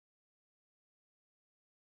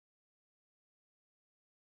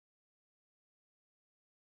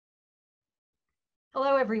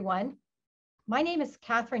Hello, everyone. My name is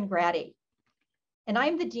Catherine Grady, and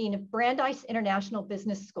I'm the Dean of Brandeis International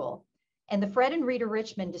Business School and the Fred and Rita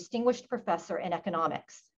Richmond Distinguished Professor in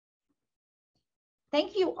Economics.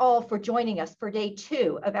 Thank you all for joining us for day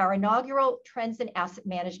 2 of our inaugural Trends in Asset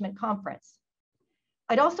Management Conference.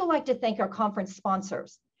 I'd also like to thank our conference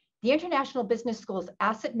sponsors, the International Business School's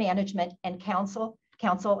Asset Management and Council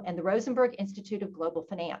and the Rosenberg Institute of Global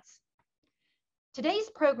Finance. Today's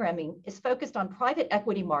programming is focused on private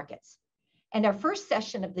equity markets, and our first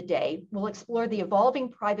session of the day will explore the evolving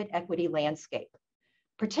private equity landscape,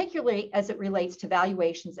 particularly as it relates to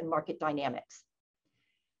valuations and market dynamics.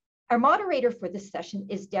 Our moderator for this session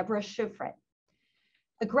is Deborah Shufrin.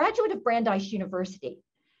 A graduate of Brandeis University,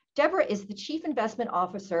 Deborah is the Chief Investment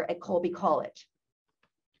Officer at Colby College.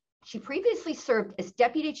 She previously served as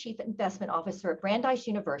Deputy Chief Investment Officer at Brandeis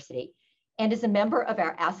University and is a member of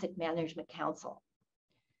our Asset Management Council.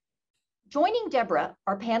 Joining Deborah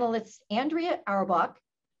are panelists Andrea Auerbach,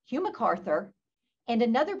 Hugh MacArthur, and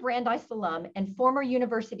another Brandeis alum and former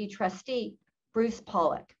university trustee, Bruce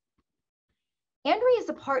Pollock. Andrea is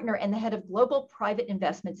a partner and the head of Global Private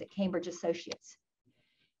Investments at Cambridge Associates.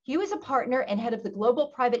 Hugh is a partner and head of the Global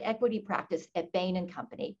Private Equity Practice at Bain and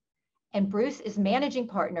Company, and Bruce is managing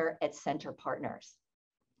partner at Center Partners.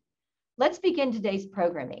 Let's begin today's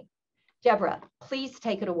programming. Deborah, please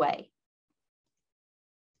take it away.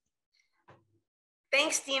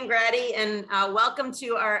 Thanks, Dean Grady, and welcome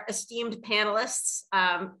to our esteemed panelists.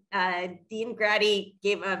 Dean Grady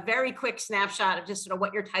gave a very quick snapshot of just sort of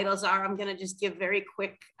what your titles are. I'm going to just give very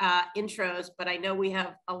quick intros, but I know we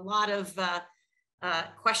have a lot of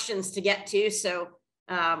questions to get to, so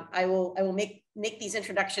I will make these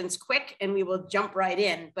introductions quick and we will jump right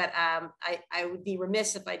in. But I would be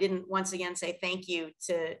remiss if I didn't once again say thank you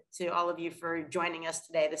to all of you for joining us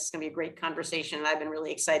today. This is going to be a great conversation and I've been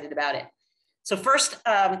really excited about it. So first,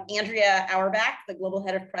 Andrea Auerbach, the Global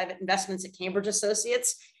Head of Private Investments at Cambridge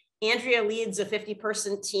Associates. Andrea leads a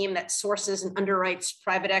 50-person team that sources and underwrites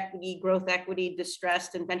private equity, growth equity,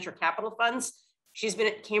 distressed, and venture capital funds. She's been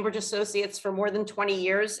at Cambridge Associates for more than 20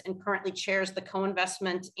 years and currently chairs the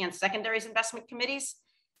co-investment and secondaries investment committees.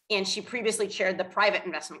 And she previously chaired the private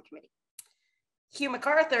investment committee. Hugh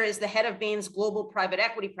MacArthur is the head of Bain's global private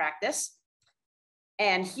equity practice.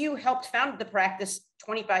 And Hugh helped found the practice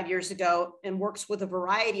 25 years ago and works with a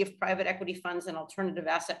variety of private equity funds and alternative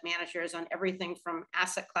asset managers on everything from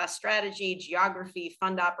asset class strategy, geography,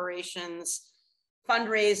 fund operations,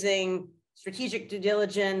 fundraising, strategic due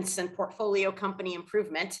diligence, and portfolio company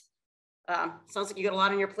improvement. Sounds like you got a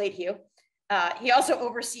lot on your plate, Hugh. He also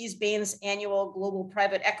oversees Bain's annual Global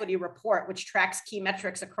Private Equity Report, which tracks key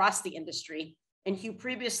metrics across the industry. And Hugh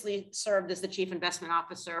previously served as the Chief Investment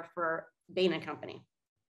Officer for Bain and Company.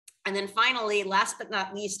 And then finally, last but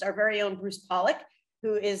not least, our very own Bruce Pollock,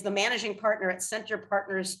 who is the managing partner at Center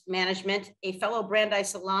Partners Management, a fellow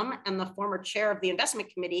Brandeis alum and the former chair of the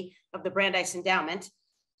investment committee of the Brandeis Endowment.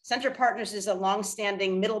 Center Partners is a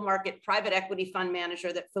longstanding middle market private equity fund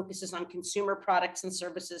manager that focuses on consumer products and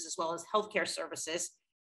services as well as healthcare services.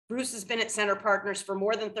 Bruce has been at Center Partners for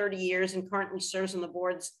more than 30 years and currently serves on the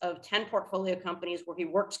boards of 10 portfolio companies where he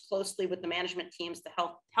works closely with the management teams to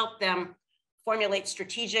help them formulate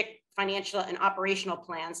strategic, financial, and operational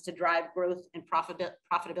plans to drive growth and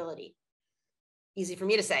profitability. Easy for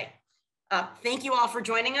me to say. Thank you all for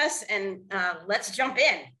joining us, and let's jump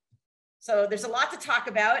in. So there's a lot to talk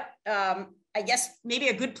about. I guess maybe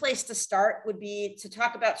a good place to start would be to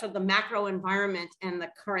talk about sort of the macro environment and the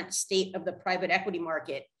current state of the private equity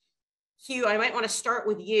market. Hugh, I might want to start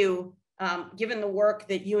with you, given the work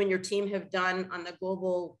that you and your team have done on the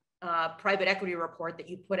global private equity report that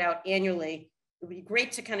you put out annually. It would be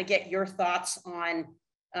great to kind of get your thoughts on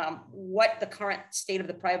what the current state of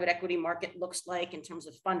the private equity market looks like in terms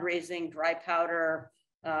of fundraising, dry powder,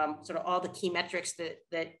 sort of all the key metrics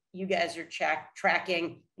that you guys are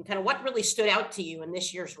tracking, and kind of what really stood out to you in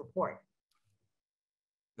this year's report.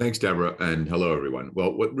 Thanks, Deborah, and hello, everyone.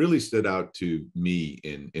 Well, what really stood out to me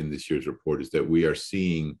in this year's report is that we are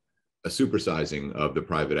seeing a supersizing of the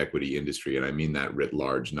private equity industry, and I mean that writ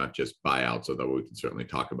large, not just buyouts, although we can certainly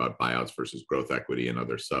talk about buyouts versus growth equity and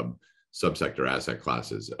other subsector asset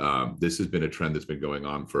classes. This has been a trend that's been going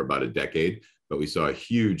on for about a decade, but we saw a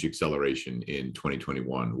huge acceleration in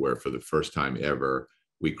 2021, where for the first time ever,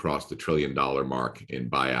 we crossed the $1 trillion mark in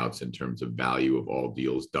buyouts in terms of value of all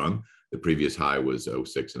deals done. The previous high was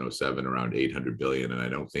 06 and 07, around 800 billion. And I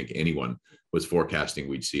don't think anyone was forecasting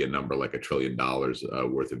we'd see a number like $1 trillion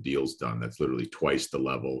worth of deals done. That's literally twice the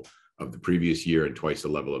level of the previous year and twice the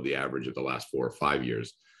level of the average of the last 4 or 5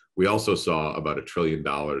 years. We also saw about $1 trillion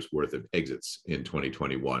worth of exits in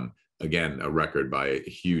 2021. again, a record by a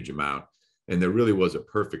huge amount. And there really was a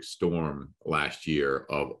perfect storm last year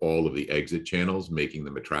of all of the exit channels, making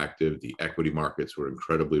them attractive. The equity markets were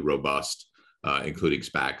incredibly robust, including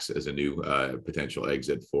SPACs as a new potential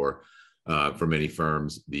exit for many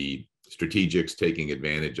firms. The strategics taking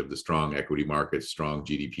advantage of the strong equity markets, strong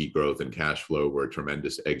GDP growth and cash flow were a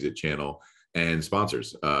tremendous exit channel. And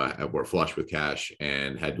sponsors were flush with cash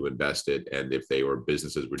and had to invest it. And if they were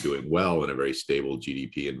businesses were doing well in a very stable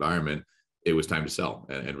GDP environment, it was time to sell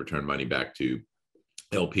and return money back to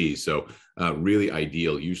LPs. So really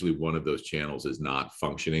ideal. Usually one of those channels is not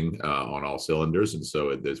functioning on all cylinders. And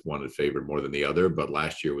so there's one that favored more than the other. But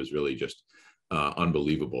last year was really just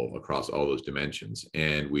unbelievable across all those dimensions.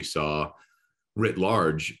 And we saw writ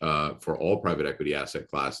large for all private equity asset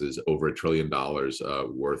classes, over $1 trillion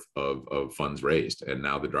worth of funds raised. And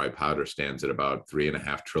now the dry powder stands at about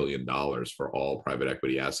 $3.5 trillion for all private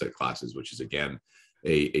equity asset classes, which is, again,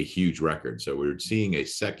 a huge record. So we're seeing a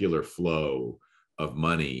secular flow of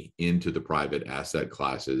money into the private asset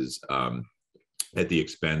classes at the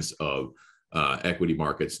expense of equity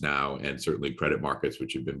markets now, and certainly credit markets,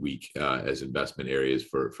 which have been weak as investment areas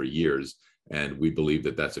for years. And we believe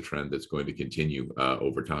that that's a trend that's going to continue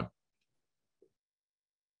over time.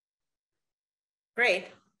 Great.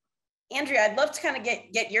 Andrea, I'd love to kind of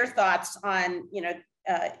get your thoughts on,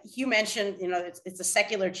 Hugh mentioned, it's a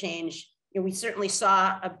secular change. We certainly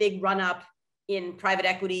saw a big run up in private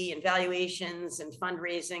equity and valuations and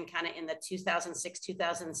fundraising kind of in the 2006,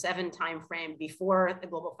 2007 timeframe before the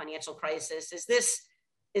global financial crisis.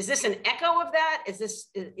 Is this an echo of that? Is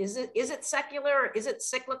it secular? Is it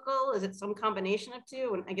cyclical? Is it some combination of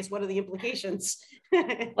two? And I guess what are the implications?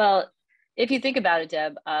 Well, if you think about it,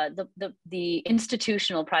 Deb, the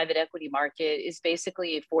institutional private equity market is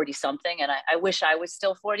basically 40-something, and I wish I was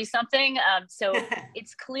still 40-something. So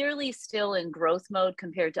it's clearly still in growth mode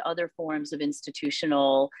compared to other forms of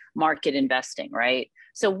institutional market investing, right?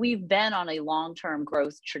 So we've been on a long-term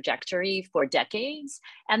growth trajectory for decades,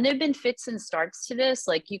 and there've been fits and starts to this.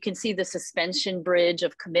 Like you can see the suspension bridge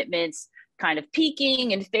of commitments kind of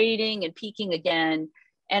peaking and fading and peaking again.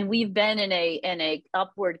 And we've been in a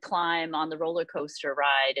upward climb on the roller coaster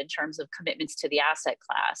ride in terms of commitments to the asset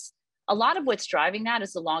class. A lot of what's driving that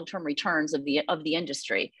is the long-term returns of the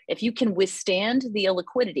industry. If you can withstand the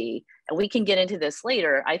illiquidity, and we can get into this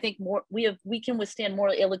later, I think we can withstand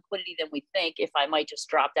more illiquidity than we think. If I might just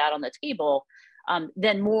drop that on the table,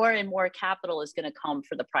 then more and more capital is going to come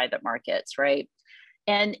for the private markets, right?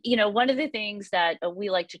 And, one of the things that we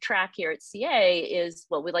like to track here at CA is,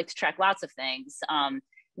 well, we like to track lots of things,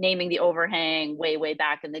 naming the overhang way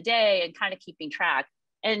back in the day and kind of keeping track.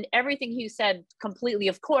 And everything Hugh said, completely,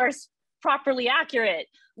 of course, properly accurate.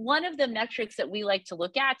 One of the metrics that we like to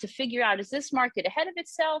look at to figure out, is this market ahead of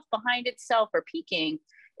itself, behind itself, or peaking,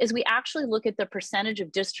 is we actually look at the percentage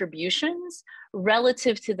of distributions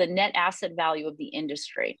relative to the net asset value of the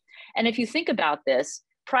industry. And if you think about this,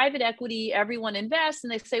 private equity, everyone invests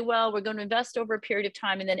and they say, well, we're going to invest over a period of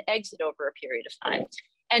time and then exit over a period of time.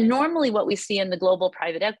 And normally what we see in the global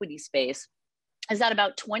private equity space is that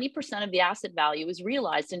about 20% of the asset value is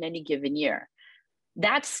realized in any given year.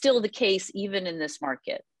 That's still the case even in this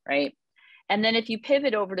market, right? And then if you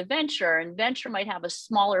pivot over to venture, and venture might have a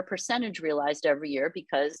smaller percentage realized every year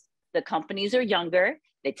because the companies are younger,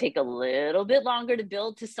 they take a little bit longer to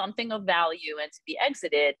build to something of value and to be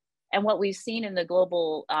exited. And what we've seen in the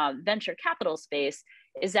global venture capital space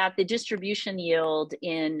is that the distribution yield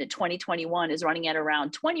in 2021 is running at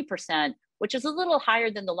around 20%, which is a little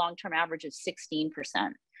higher than the long-term average of 16%.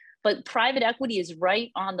 But private equity is right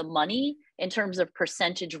on the money in terms of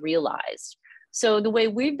percentage realized. So the way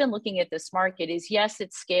we've been looking at this market is, yes,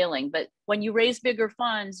 it's scaling, but when you raise bigger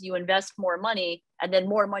funds, you invest more money, and then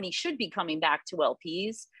more money should be coming back to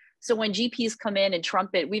LPs. So when GPs come in and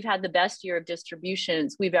trumpet, we've had the best year of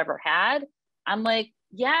distributions we've ever had, I'm like,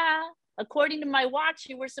 yeah, according to my watch,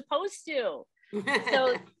 you were supposed to.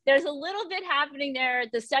 So there's a little bit happening there.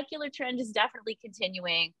 The secular trend is definitely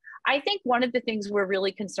continuing. I think one of the things we're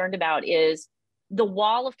really concerned about is the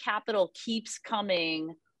wall of capital keeps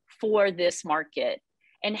coming for this market.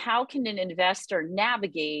 And how can an investor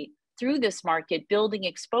navigate through this market, building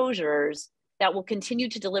exposures that will continue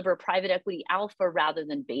to deliver private equity alpha rather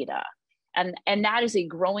than beta? And that is a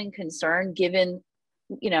growing concern given,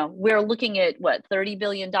 we're looking at what, $30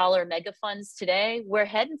 billion mega funds today. We're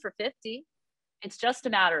heading for 50. It's just a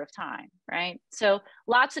matter of time, right? So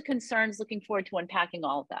lots of concerns, looking forward to unpacking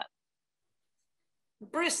all of that.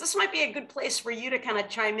 Bruce, this might be a good place for you to kind of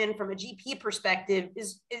chime in from a GP perspective.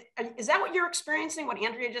 Is that what you're experiencing, what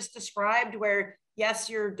Andrea just described, where yes,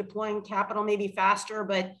 you're deploying capital maybe faster,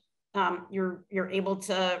 but you're able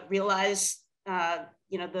to realize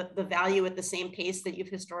the value at the same pace that you've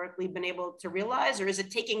historically been able to realize, or is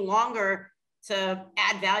it taking longer to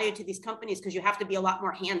add value to these companies because you have to be a lot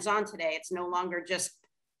more hands-on today? It's no longer just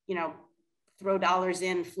throw dollars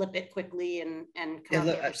in, flip it quickly, and come out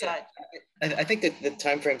the other side. I think that the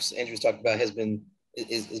time frames Andrew's talked about has been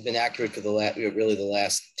accurate for the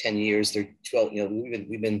last 10 years. They're 12.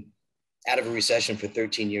 We've been out of a recession for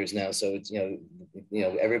 13 years now, so it's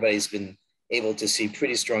everybody's been able to see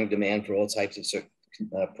pretty strong demand for all types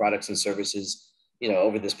of products and services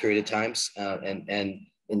over this period of times, and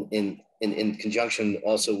in conjunction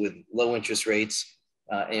also with low interest rates,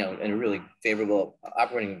 and a really favorable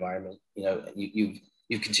operating environment.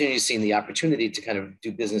 You've continually seen the opportunity to kind of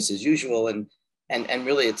do business as usual, and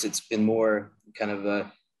really it's been more kind of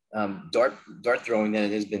a dart throwing than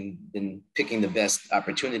it has been picking the best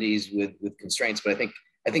opportunities with constraints. But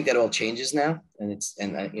I think that all changes now, and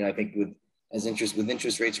I think with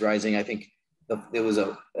interest rates rising, I think there was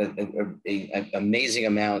an amazing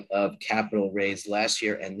amount of capital raised last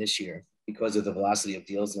year and this year because of the velocity of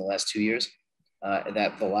deals in the last 2 years.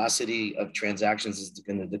 That velocity of transactions is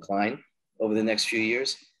going to decline over the next few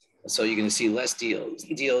years. So you're going to see less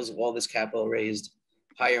deals, all this capital raised,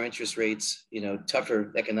 higher interest rates,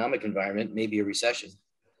 tougher economic environment, maybe a recession.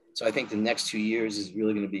 So I think the next 2 years is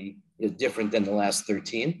really going to be different than the last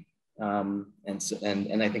 13. And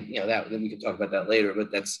I think, that we can talk about that later,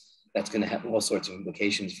 but that's going to have all sorts of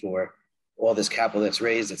implications for all this capital that's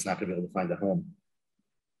raised. It's not going to be able to find a home.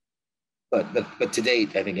 But to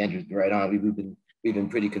date, I think Andrew's right on. We've been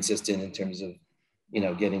pretty consistent in terms of,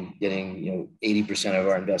 getting 80% of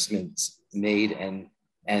our investments made and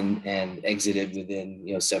exited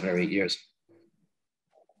within 7 or 8 years.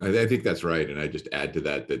 I think that's right. And I just add to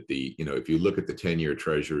that if you look at the 10-year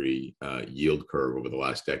Treasury yield curve over the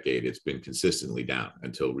last decade, it's been consistently down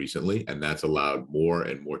until recently. And that's allowed more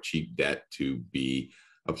and more cheap debt to be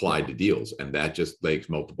applied to deals. And that just makes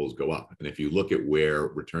multiples go up. And if you look at where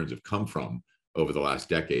returns have come from over the last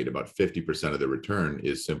decade, about 50% of the return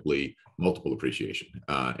is simply multiple appreciation.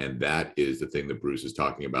 And that is the thing that Bruce is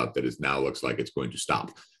talking about that now looks like it's going to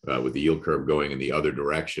stop. With the yield curve going in the other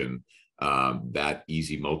direction, that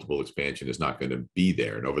easy multiple expansion is not going to be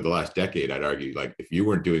there. And over the last decade, I'd argue, like, if you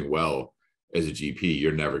weren't doing well as a GP,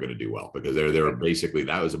 you're never going to do well, because there were basically,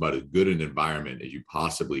 that was about as good an environment as you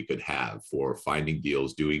possibly could have for finding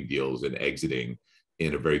deals, doing deals, and exiting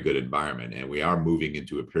in a very good environment. And we are moving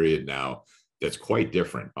into a period now that's quite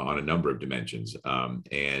different on a number of dimensions.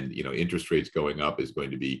 Interest rates going up is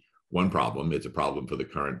going to be one problem. It's a problem for the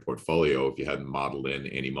current portfolio if you hadn't modeled in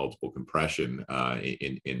any multiple compression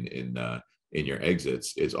in your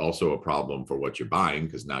exits. It's also a problem for what you're buying,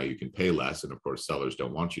 because now you can pay less, and of course sellers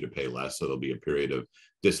don't want you to pay less, so there'll be a period of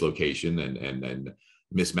dislocation and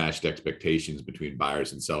mismatched expectations between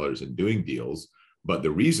buyers and sellers in doing deals. But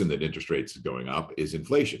the reason that interest rates is going up is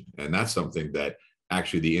inflation, and that's something that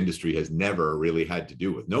actually the industry has never really had to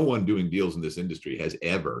do with. No one doing deals in this industry has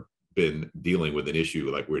ever been dealing with an issue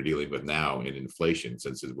like we're dealing with now in inflation,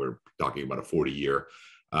 since we're talking about a 40-year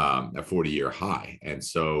high. And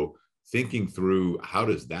so thinking through how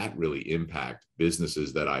does that really impact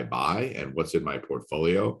businesses that I buy and what's in my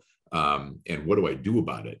portfolio, and what do I do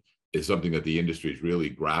about it, is something that the industry is really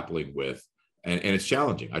grappling with. And it's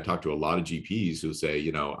challenging. I talk to a lot of GPs who say,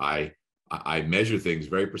 I measure things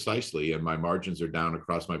very precisely and my margins are down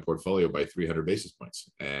across my portfolio by 300 basis points.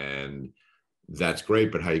 And that's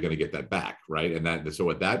great, but how are you going to get that back, right? And so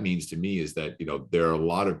what that means to me is that, there are a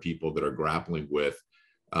lot of people that are grappling with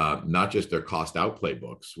not just their cost out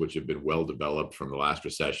playbooks, which have been well developed from the last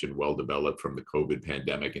recession, well developed from the COVID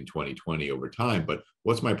pandemic in 2020 over time, but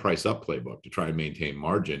what's my price up playbook to try and maintain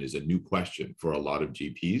margin is a new question for a lot of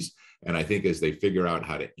GPs. And I think as they figure out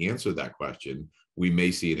how to answer that question, we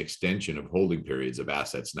may see an extension of holding periods of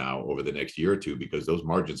assets now over the next year or two, because those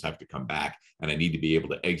margins have to come back and I need to be able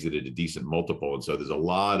to exit at a decent multiple. And so there's a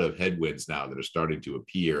lot of headwinds now that are starting to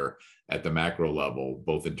appear at the macro level,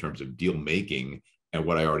 both in terms of deal making and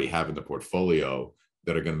what I already have in the portfolio,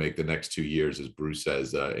 that are going to make the next 2 years, as Bruce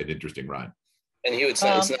says, an interesting ride. And Hugh, it's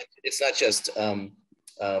not just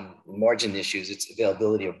margin issues; it's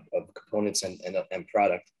availability of components and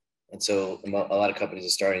product. And so a lot of companies are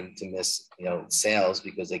starting to miss, sales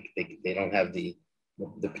because they don't have the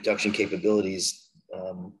production capabilities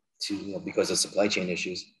because of supply chain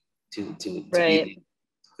issues to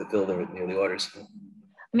fulfill the orders.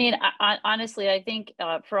 I mean, honestly, I think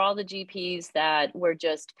for all the GPs that were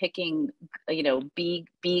just picking,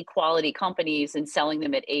 B quality companies and selling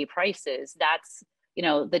them at A prices, that's,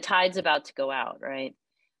 the tide's about to go out, right?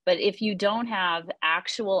 But if you don't have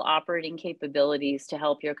actual operating capabilities to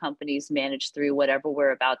help your companies manage through whatever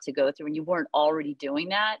we're about to go through, and you weren't already doing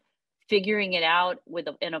that, figuring it out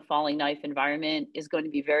in a falling knife environment is going to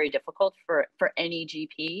be very difficult for any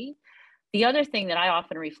GP. The other thing that I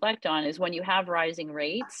often reflect on is when you have rising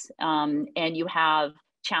rates and you have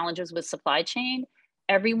challenges with supply chain,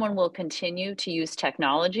 everyone will continue to use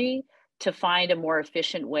technology to find a more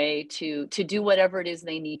efficient way to do whatever it is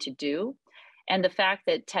they need to do. And the fact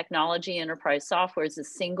that technology enterprise software is the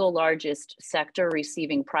single largest sector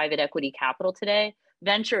receiving private equity capital today.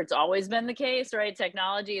 Venture, it's always been the case, right?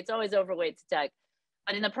 Technology, it's always overweight to tech.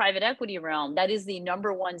 But in the private equity realm, that is the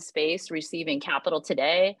number one space receiving capital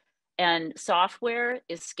today. And software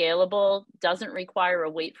is scalable, doesn't require a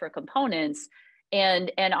wait for components,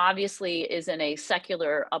 and obviously is in a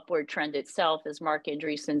secular upward trend itself. As Mark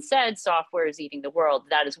Andreessen said, software is eating the world.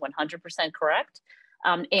 That is 100% correct.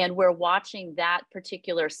 And we're watching that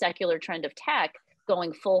particular secular trend of tech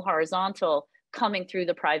going full horizontal, coming through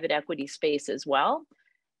the private equity space as well.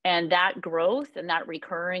 And that growth and that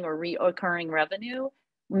recurring or reoccurring revenue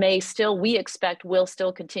we expect will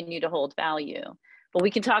still continue to hold value. But we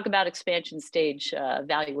can talk about expansion stage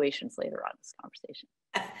valuations later on in this conversation.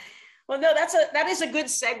 Well, no, that is a good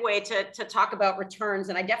segue to talk about returns.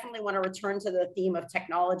 And I definitely want to return to the theme of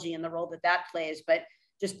technology and the role that plays. But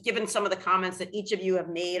just given some of the comments that each of you have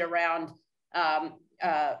made around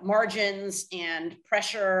margins and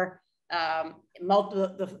pressure,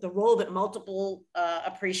 the role that multiple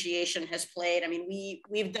appreciation has played. I mean,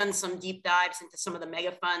 we've done some deep dives into some of the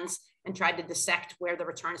mega funds and tried to dissect where the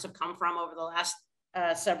returns have come from over the last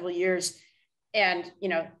several years. And, you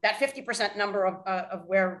know, that 50% number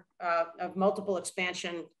of multiple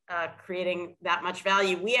expansion creating that much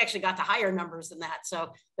value, we actually got to higher numbers than that.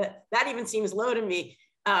 So that even seems low to me.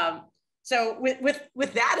 So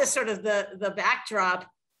with that as sort of the backdrop,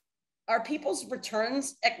 are people's return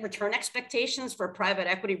expectations for private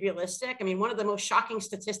equity realistic? I mean, one of the most shocking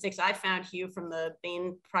statistics I found, Hugh, from the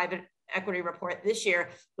Bain private equity report this year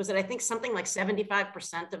was that I think something like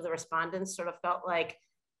 75% of the respondents sort of felt like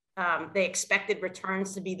they expected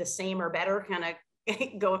returns to be the same or better kind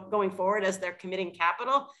of going forward as they're committing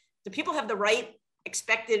capital. Do people have the right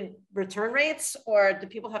expected return rates, or do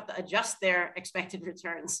people have to adjust their expected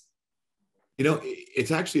returns? You know,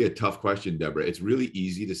 it's actually a tough question, Deborah. It's really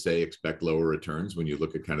easy to say expect lower returns when you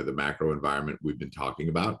look at kind of the macro environment we've been talking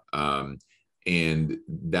about. And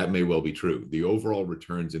that may well be true. The overall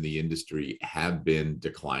returns in the industry have been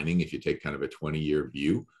declining if you take kind of a 20-year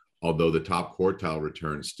view, although the top quartile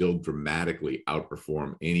returns still dramatically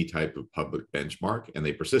outperform any type of public benchmark, and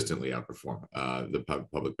they persistently outperform the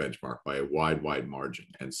public benchmark by a wide margin.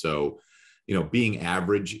 And so, you know, being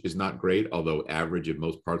average is not great, although average in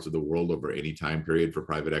most parts of the world over any time period for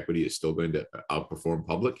private equity is still going to outperform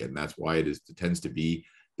public. And that's why it tends to be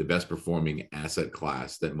the best performing asset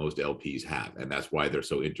class that most LPs have. And that's why they're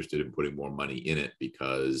so interested in putting more money in it,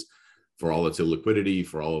 because for all its illiquidity,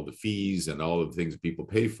 for all of the fees and all of the things that people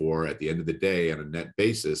pay for, at the end of the day, on a net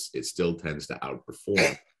basis, it still tends to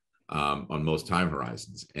outperform on most time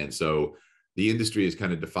horizons. And so the industry has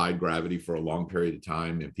kind of defied gravity for a long period of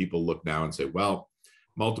time. And people look now and say, well,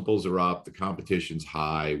 multiples are up, the competition's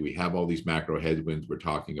high, we have all these macro headwinds we're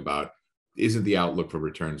talking about. Isn't the outlook for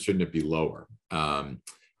returns, shouldn't it be lower?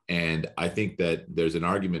 And I think that there's an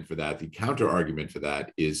argument for that. The counter argument for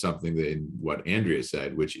that is something that in what Andrea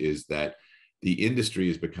said, which is that the industry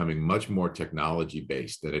is becoming much more technology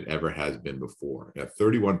based than it ever has been before.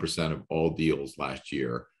 31% of all deals last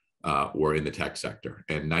year were in the tech sector,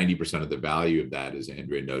 and 90% of the value of that, as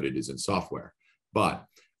Andrea noted, is in software. But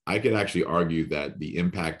I could actually argue that the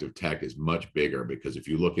impact of tech is much bigger, because if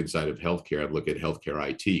you look inside of healthcare, I'd look at healthcare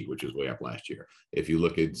IT, which was way up last year. If you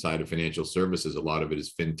look inside of financial services, a lot of it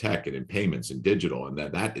is fintech and in payments and digital, and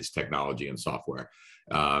that is technology and software.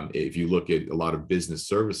 If you look at a lot of business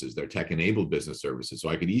services, they're tech-enabled business services. So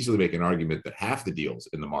I could easily make an argument that half the deals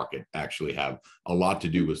in the market actually have a lot to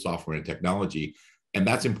do with software and technology. And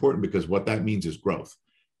that's important because what that means is growth.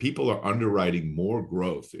 People are underwriting more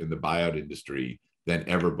growth in the buyout industry than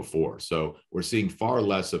ever before. So we're seeing far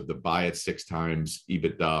less of the buy at 6 times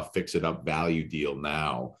EBITDA, fix it up value deal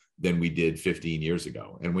now than we did 15 years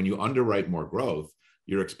ago. And when you underwrite more growth,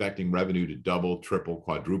 you're expecting revenue to double, triple,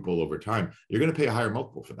 quadruple over time. You're going to pay a higher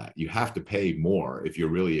multiple for that. You have to pay more if you're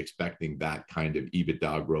really expecting that kind of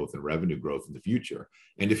EBITDA growth and revenue growth in the future.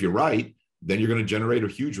 And if you're right, then you're going to generate a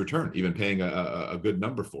huge return, even paying a good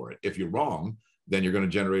number for it. If you're wrong, then you're going to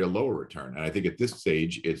generate a lower return. And I think at this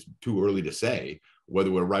stage, it's too early to say whether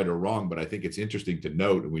we're right or wrong, but I think it's interesting to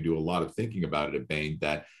note, and we do a lot of thinking about it at Bain,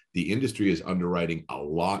 that the industry is underwriting a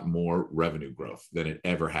lot more revenue growth than it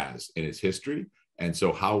ever has in its history. And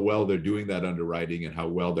so how well they're doing that underwriting and how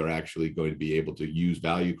well they're actually going to be able to use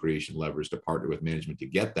value creation levers to partner with management to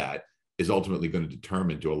get that is ultimately going to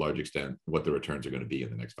determine to a large extent what the returns are going to be in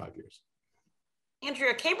the next 5 years.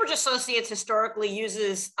 Andrea, Cambridge Associates historically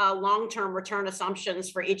uses long-term return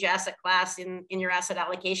assumptions for each asset class in your asset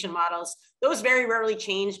allocation models. Those very rarely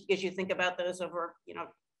change because you think about those over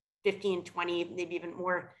 15, 20, maybe even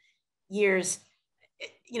more years.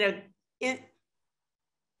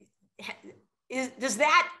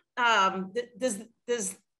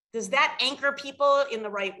 Does that anchor people in the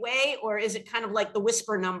right way, or is it kind of like the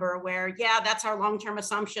whisper number where, yeah, that's our long-term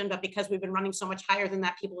assumption, but because we've been running so much higher than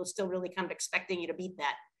that, people are still really kind of expecting you to beat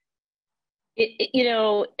that?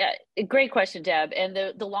 Great question, Deb. And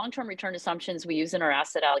the long-term return assumptions we use in our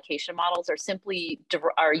asset allocation models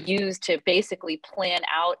are used to basically plan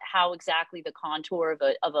out how exactly the contour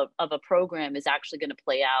of a program is actually going to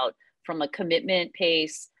play out from a commitment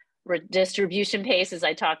pace, distribution pace, as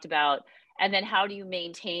I talked about, and then how do you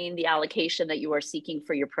maintain the allocation that you are seeking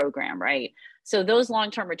for your program, right? So those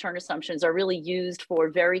long-term return assumptions are really used for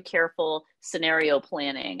very careful scenario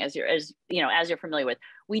planning, as you're familiar with.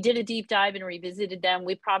 We did a deep dive and revisited them.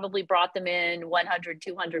 We probably brought them in 100,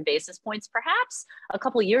 200 basis points, perhaps a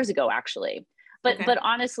couple of years ago, actually. But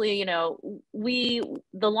honestly, the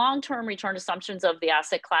long-term return assumptions of the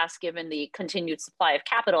asset class, given the continued supply of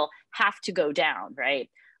capital, have to go down, right?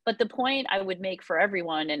 But the point I would make for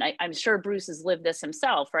everyone, and I'm sure Bruce has lived this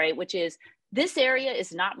himself, right, which is this area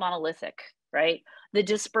is not monolithic, right? The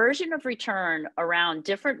dispersion of return around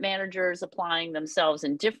different managers applying themselves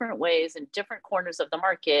in different ways in different corners of the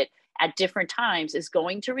market at different times is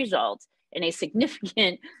going to result in a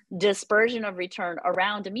significant dispersion of return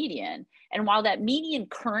around a median. And while that median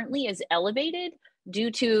currently is elevated due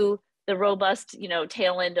to the robust,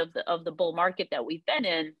 tail end of the bull market that we've been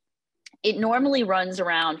in, it normally runs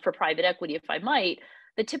around, for private equity, if I might,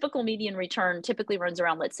 the typical median return typically runs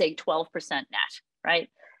around, let's say, 12% net, right?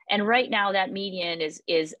 And right now that median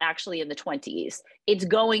is actually in the 20s. It's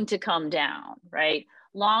going to come down, right?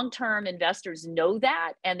 Long-term investors know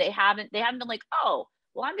that, and they haven't been like, oh,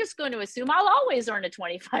 well, I'm just going to assume I'll always earn a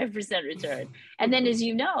 25% return. And then, as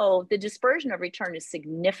you know, the dispersion of return is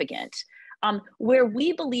significant. Where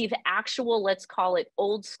we believe actual, let's call it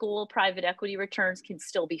old school private equity returns can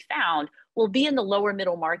still be found will be in the lower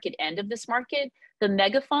middle market end of this market. The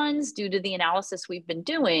mega funds, due to the analysis we've been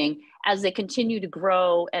doing, as they continue to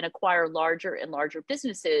grow and acquire larger and larger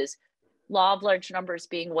businesses, law of large numbers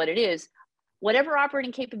being what it is, whatever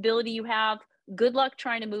operating capability you have, good luck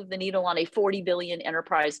trying to move the needle on a 40 billion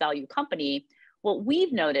enterprise value company. What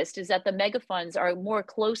we've noticed is that the mega funds are more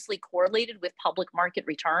closely correlated with public market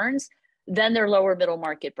returns than their lower middle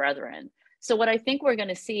market brethren. So what I think we're going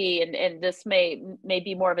to see, and this may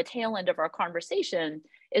be more of a tail end of our conversation,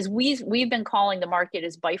 is we've been calling the market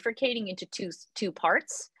is bifurcating into two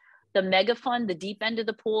parts. The mega fund, the deep end of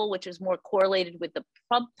the pool, which is more correlated with the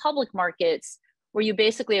public markets, where you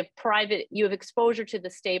basically have exposure to the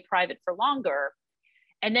stay private for longer.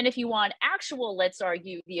 And then if you want actual, let's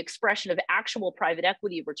argue, the expression of actual private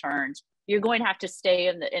equity returns, you're going to have to stay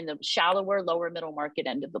in the shallower, lower middle market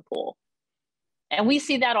end of the pool. And we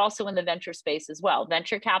see that also in the venture space as well.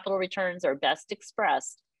 Venture capital returns are best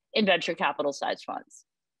expressed in venture capital size funds.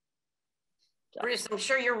 So. Bruce, I'm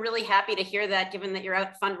sure you're really happy to hear that, given that you're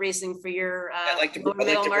out fundraising for your I'd like to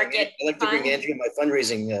bring Andrea my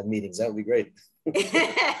fundraising meetings. That would be great.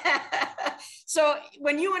 So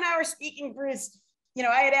when you and I were speaking, Bruce,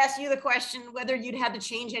 I had asked you the question whether you'd had to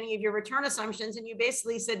change any of your return assumptions, and you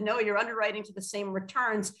basically said, no, you're underwriting to the same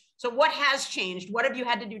returns. So what has changed? What have you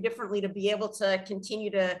had to do differently to be able to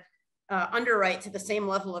continue to underwrite to the same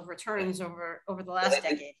level of returns over the last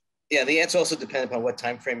decade? Yeah, the answer also depends upon what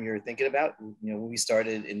time frame you're thinking about. When we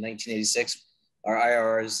started in 1986, our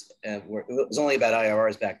IRRs it was only about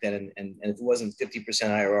IRRs back then, and if it wasn't 50%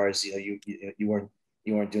 IRRs, you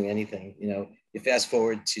weren't doing anything. You fast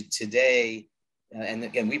forward to today. And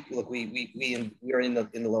again, we are in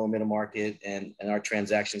the lower middle market, and our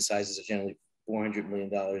transaction sizes are generally $400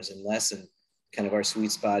 million and less, and kind of our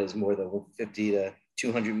sweet spot is more the $50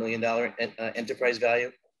 to $200 million enterprise value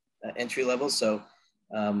entry level. So,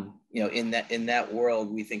 in that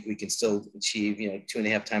world, we think we can still achieve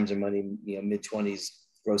 2.5 times our money, mid-20s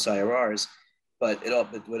gross IRRs. But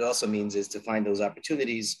what it also means is to find those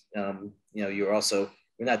opportunities.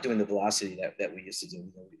 We're not doing the velocity that we used to do.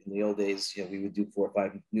 In the old days, we would do 4 or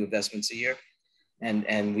 5 new investments a year,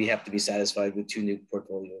 and we have to be satisfied with 2 new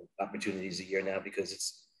portfolio opportunities a year now,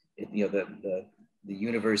 because the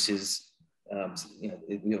universe is, we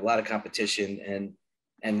have a lot of competition,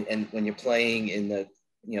 and when you're playing in the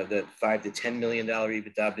the $5 to $10 million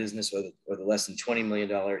EBITDA business, or the less than $20 million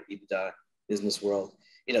EBITDA business world,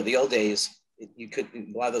 the old days, a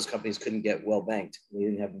lot of those companies couldn't get well banked. They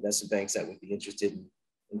didn't have investment banks that would be interested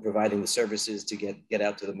in providing the services to get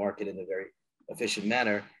out to the market in a very efficient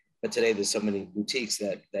manner. But today there's so many boutiques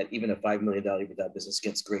that even a $5 million EBITDA business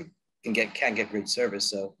can get great service.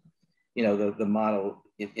 So, the model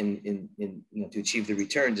to achieve the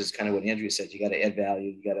returns is kind of what Andrea said. You got to add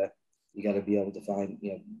value. You got to be able to find,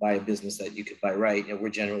 buy a business that you could buy right. We're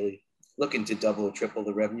generally looking to double or triple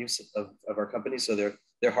the revenues of our company, so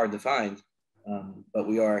they're hard to find. But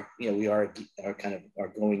we are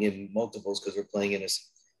going in multiples because we're playing in a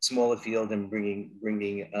smaller field and bringing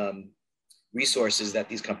resources that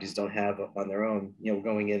these companies don't have on their own. We're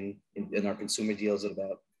going in our consumer deals at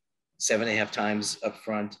about 7.5 times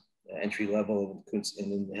upfront entry level, and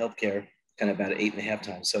in the healthcare kind of about 8.5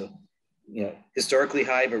 times. So, historically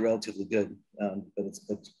high but relatively good.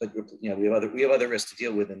 But we have other risks to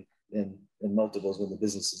deal with in multiples when the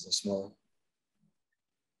businesses are smaller.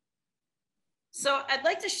 So I'd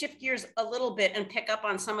like to shift gears a little bit and pick up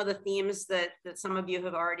on some of the themes that some of you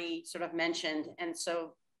have already sort of mentioned. And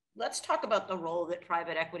so let's talk about the role that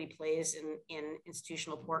private equity plays in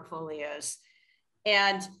institutional portfolios.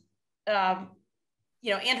 And,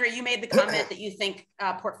 Andrea, you made the comment that you think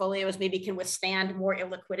portfolios maybe can withstand more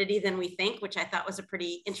illiquidity than we think, which I thought was a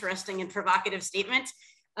pretty interesting and provocative statement.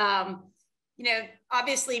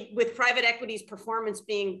 Obviously with private equity's performance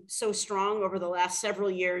being so strong over the last several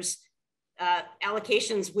years,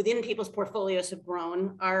 allocations within people's portfolios have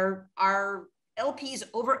grown. Are LPs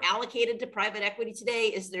over allocated to private equity today?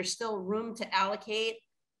 Is there still room to allocate?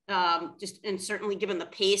 And certainly given the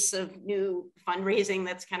pace of new fundraising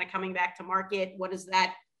that's kind of coming back to market, what does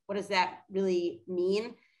that really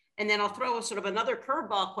mean? And then I'll throw sort of another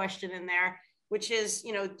curveball question in there, which is,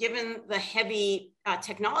 given the heavy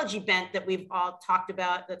technology bent that we've all talked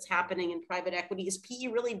about that's happening in private equity, is PE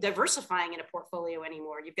really diversifying in a portfolio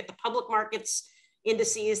anymore? You've got the public markets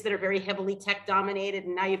indices that are very heavily tech dominated,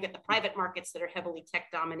 and now you've got the private markets that are heavily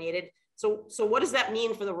tech dominated. So what does that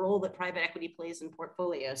mean for the role that private equity plays in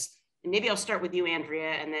portfolios? And maybe I'll start with you,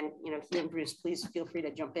 Andrea, and then, Hugh and Bruce, please feel free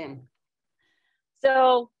to jump in.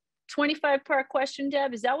 So 25-part question,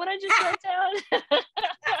 Deb, is that what I just wrote down?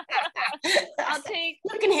 I'll take.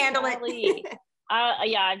 You can handle it.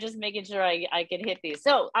 Yeah, I'm just making sure I can hit these.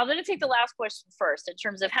 So I'm going to take the last question first in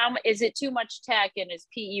terms of how is it too much tech, and is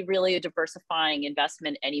PE really a diversifying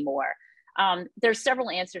investment anymore? There's several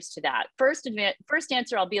answers to that. First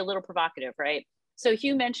answer, I'll be a little provocative, right? So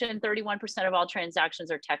Hugh mentioned 31% of all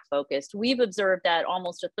transactions are tech focused. We've observed that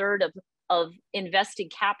almost a third of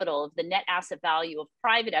invested capital of the net asset value of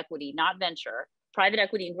private equity, not venture, private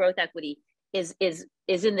equity and growth equity is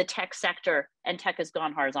in the tech sector, and tech has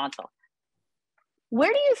gone horizontal.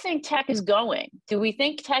 Where do you think tech is going? Do we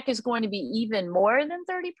think tech is going to be even more than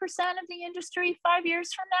 30% of the industry 5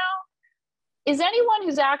 years from now? Is anyone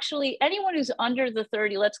who's under the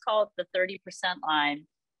 30, let's call it the 30% line,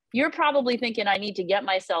 you're probably thinking, I need to get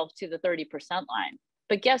myself to the 30% line.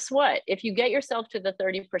 But guess what? If you get yourself to the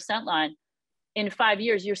 30% line, in 5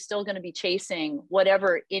 years, you're still going to be chasing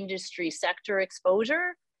whatever industry sector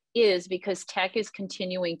exposure is, because tech is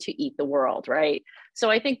continuing to eat the world, right?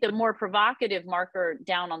 So I think the more provocative marker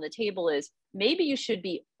down on the table is maybe you should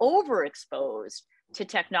be overexposed to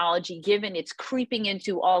technology, given it's creeping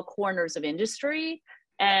into all corners of industry.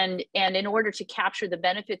 And in order to capture the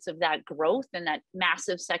benefits of that growth and that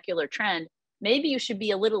massive secular trend, maybe you should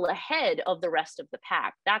be a little ahead of the rest of the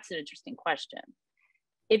pack. That's an interesting question.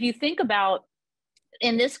 If you think about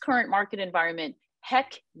in this current market environment,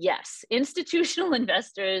 heck yes, institutional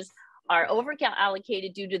investors are over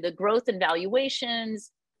allocated due to the growth in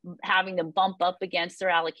valuations, having them bump up against their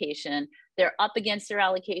allocation. They're up against their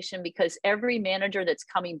allocation because every manager that's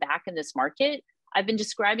coming back in this market, I've been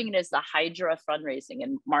describing it as the Hydra fundraising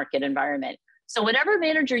and market environment. So whatever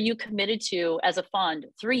manager you committed to as a fund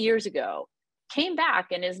 3 years ago came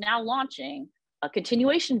back and is now launching a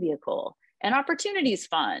continuation vehicle, an opportunities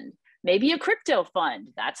fund, maybe a crypto fund.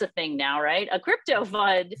 That's a thing now, right? A crypto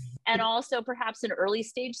fund, and also perhaps an early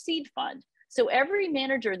stage seed fund. So every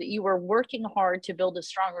manager that you were working hard to build a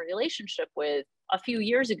strong relationship with a few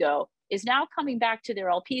years ago is now coming back to their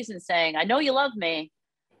LPs and saying, I know you love me,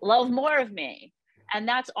 love more of me. And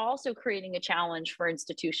that's also creating a challenge for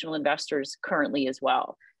institutional investors currently as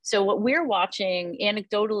well. So what we're watching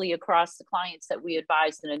anecdotally across the clients that we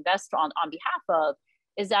advise and invest on behalf of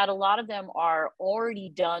is that a lot of them are already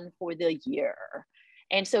done for the year.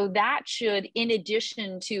 And so that should, in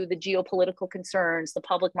addition to the geopolitical concerns, the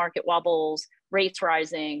public market wobbles, rates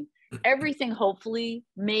rising, everything hopefully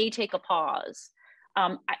may take a pause.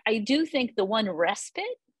 I do think the one respite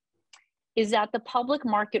is that the public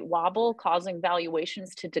market wobble causing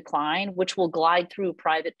valuations to decline, which will glide through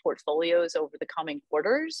private portfolios over the coming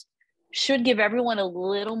quarters, should give everyone a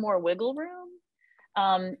little more wiggle room.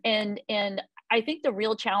 And I think the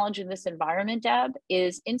real challenge in this environment, Deb,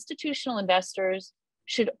 is institutional investors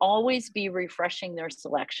should always be refreshing their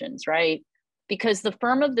selections, right? Because the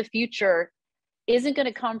firm of the future isn't going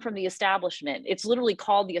to come from the establishment. It's literally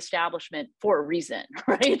called the establishment for a reason,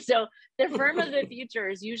 right? So the firm of the future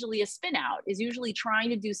is usually a spin out, is usually trying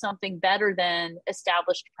to do something better than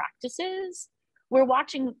established practices. We're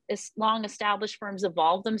watching long established firms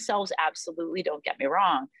evolve themselves, absolutely, don't get me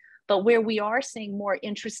wrong. But where we are seeing more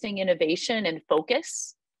interesting innovation and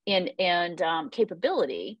focus and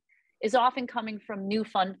capability is often coming from new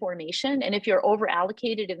fund formation. And if you're over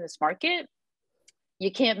allocated in this market,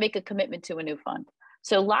 you can't make a commitment to a new fund.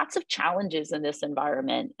 So lots of challenges in this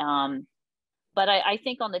environment. But I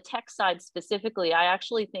think on the tech side specifically, I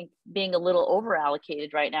actually think being a little over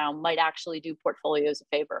allocated right now might actually do portfolios a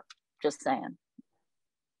favor, just saying.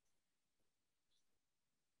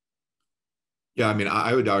 Yeah, I mean,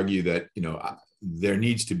 I would argue that, there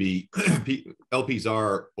needs to be, LPs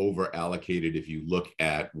are over allocated if you look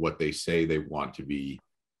at what they say they want to be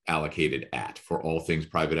allocated at for all things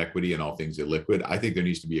private equity and all things illiquid. I think there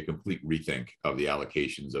needs to be a complete rethink of the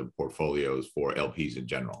allocations of portfolios for LPs in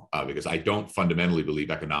general, because I don't fundamentally believe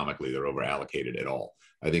economically they're over allocated at all.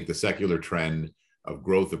 I think the secular trend of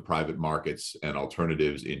growth of private markets and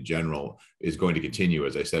alternatives in general is going to continue,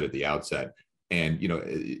 as I said at the outset. And,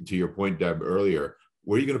 to your point, Deb, earlier,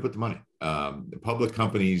 where are you going to put the money? The public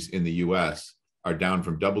companies in the US are down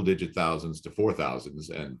from double-digit thousands to 4,000s,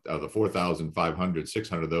 and the 4,500,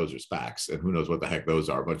 600 of those are SPACs, and who knows what the heck those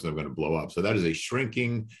are. A bunch of them are going to blow up. So that is a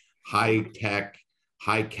shrinking, high-tech,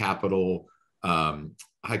 high-capital,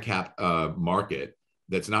 high-cap market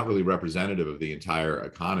that's not really representative of the entire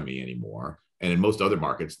economy anymore. And in most other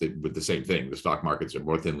markets, with the same thing, the stock markets are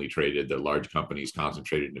more thinly traded. They're large companies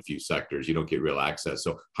concentrated in a few sectors. You don't get real access.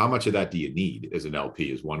 So how much of that do you need as an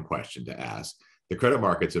LP is one question to ask. The credit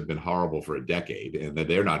markets have been horrible for a decade, and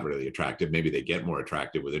they're not really attractive. Maybe they get more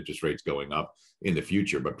attractive with interest rates going up in the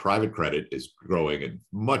future, but private credit is growing and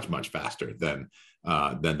much, much faster than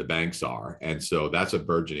the banks are. And so that's a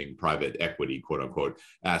burgeoning private equity, quote unquote,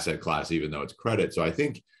 asset class, even though it's credit. So I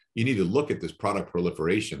think you need to look at this product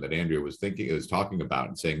proliferation that Andrea was talking about,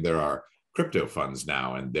 and saying there are crypto funds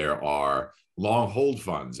now, and there are long hold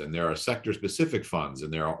funds, and there are sector specific funds,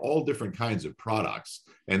 and there are all different kinds of products.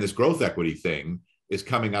 And this growth equity thing is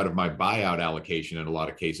coming out of my buyout allocation in a lot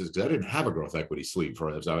of cases, because I didn't have a growth equity sleeve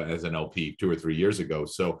for as an LP 2 or 3 years ago.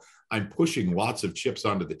 So I'm pushing lots of chips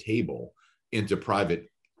onto the table into private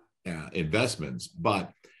investments,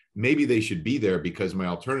 but maybe they should be there because my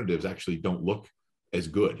alternatives actually don't look as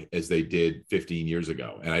good as they did 15 years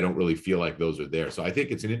ago. And I don't really feel like those are there. So I think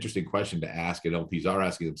it's an interesting question to ask, and LPs are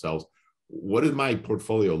asking themselves, what does my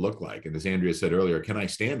portfolio look like? And as Andrea said earlier, can I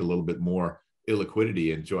stand a little bit more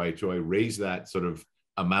illiquidity, and do I raise that sort of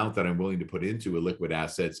amount that I'm willing to put into illiquid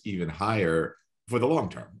assets even higher for the long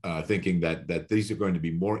term, thinking that these are going to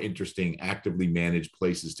be more interesting, actively managed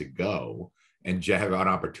places to go, and have an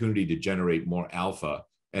opportunity to generate more alpha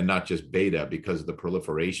and not just beta, because of the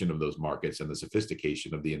proliferation of those markets and the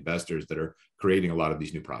sophistication of the investors that are creating a lot of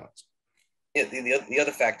these new products. Yeah, the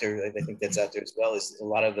other factor I think that's out there as well is a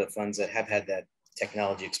lot of the funds that have had that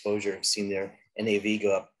technology exposure have seen their NAV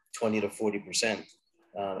go up 20 to 40%.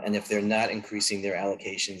 And if they're not increasing their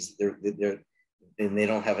allocations, then they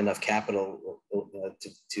don't have enough capital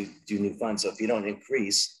to do new funds. So if you don't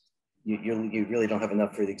increase, you really don't have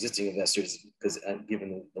enough for the existing investors, because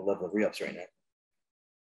given the level of re-ups right now.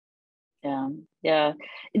 Yeah.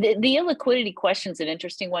 The illiquidity question is an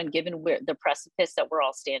interesting one, given the precipice that we're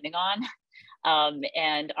all standing on.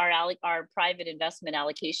 And our private investment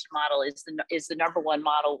allocation model is the number one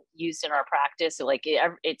model used in our practice. So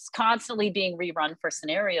it's constantly being rerun for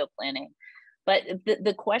scenario planning. But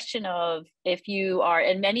the question of, if you are,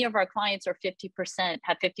 and many of our clients are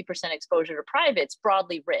have 50% exposure to privates,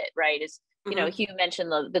 broadly writ, right? As Hugh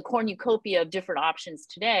mentioned the cornucopia of different options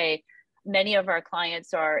today. Many of our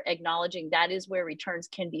clients are acknowledging that is where returns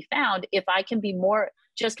can be found. If I can be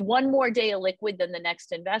just one more day illiquid than the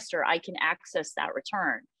next investor, I can access that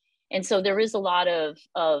return. And so there is a lot of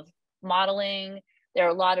modeling. There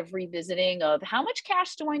are a lot of revisiting of how much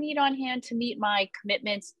cash do I need on hand to meet my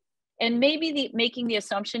commitments? And maybe making the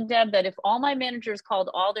assumption, Deb, that if all my managers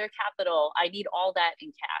called all their capital, I need all that in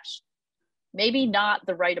cash. maybe not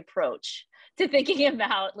the right approach to thinking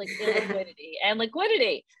about like illiquidity and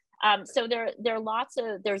liquidity. So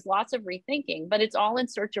there's lots of rethinking, but it's all in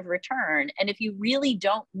search of return. And if you really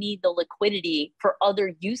don't need the liquidity for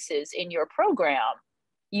other uses in your program,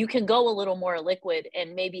 you can go a little more liquid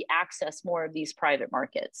and maybe access more of these private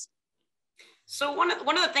markets. So one of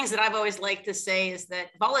the things that I've always liked to say is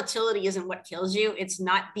that volatility isn't what kills you. It's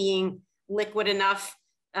not being liquid enough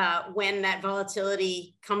when that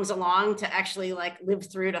volatility comes along to actually like live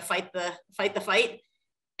through to fight the fight.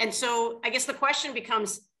 And so I guess the question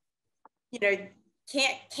becomes, you know,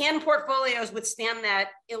 can portfolios withstand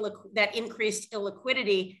that increased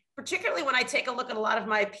illiquidity, particularly when I take a look at a lot of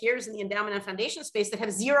my peers in the endowment and foundation space that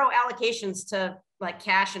have zero allocations to like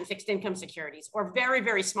cash and fixed income securities, or very,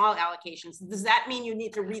 very small allocations. Does that mean you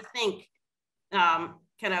need to rethink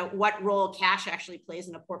kind of what role cash actually plays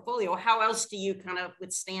in a portfolio? How else do you kind of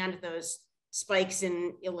withstand those spikes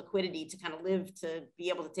in illiquidity to kind of live to be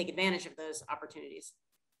able to take advantage of those opportunities?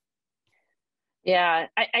 Yeah,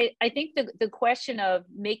 I think the question of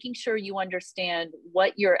making sure you understand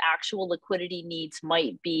what your actual liquidity needs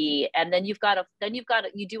might be, and then you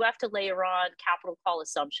do have to layer on capital call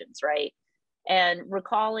assumptions, right? And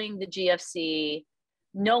recalling the GFC,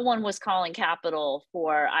 no one was calling capital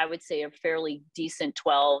for, I would say, a fairly decent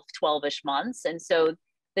 12-ish months. And so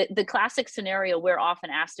the classic scenario we're often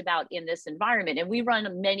asked about in this environment, and we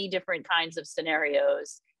run many different kinds of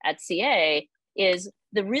scenarios at CA, is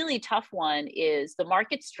the really tough one is the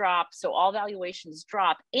markets drop, so all valuations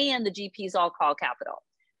drop, and the GPs all call capital.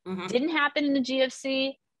 Mm-hmm. Didn't happen in the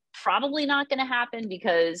GFC, probably not going to happen,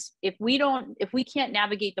 because if we can't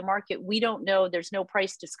navigate the market, we don't know, there's no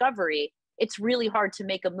price discovery, it's really hard to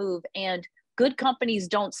make a move, and good companies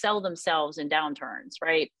don't sell themselves in downturns,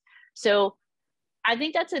 right? So I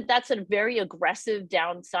think that's a very aggressive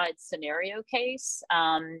downside scenario case.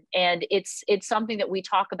 And it's something that we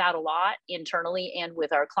talk about a lot internally and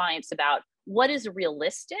with our clients about what is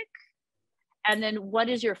realistic, and then what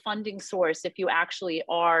is your funding source if you actually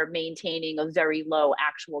are maintaining a very low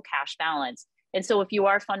actual cash balance. And so if you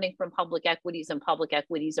are funding from public equities and public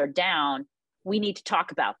equities are down, we need to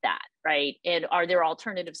talk about that, right? And are there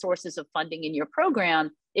alternative sources of funding in your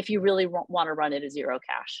program if you really want to run it a zero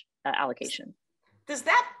cash allocation? Does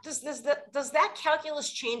that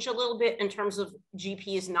calculus change a little bit in terms of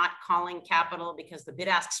GPs not calling capital because the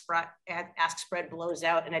bid-ask spread blows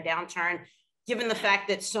out in a downturn, given the fact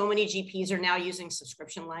that so many GPs are now using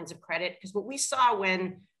subscription lines of credit? Because what we saw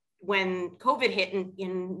when COVID hit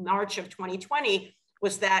in March of 2020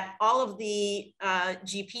 was that all of the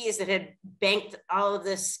GPs that had banked all of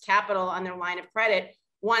this capital on their line of credit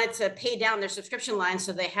wanted to pay down their subscription lines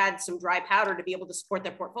so they had some dry powder to be able to support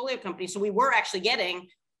their portfolio company. So we were actually getting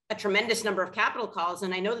a tremendous number of capital calls.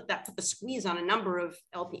 And I know that put the squeeze on a number of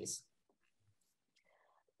LPs.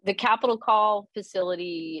 The capital call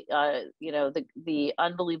facility, the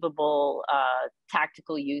unbelievable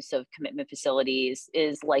tactical use of commitment facilities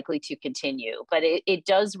is likely to continue, but it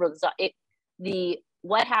does result,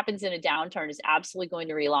 what happens in a downturn is absolutely going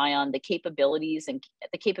to rely on the capabilities of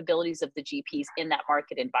the GPs in that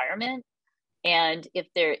market environment. And if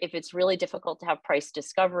it's really difficult to have price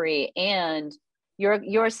discovery, and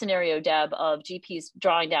your scenario, Deb, of GPs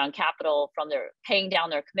drawing down capital from paying down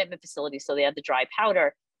their commitment facility so they have the dry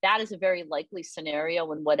powder, that is a very likely scenario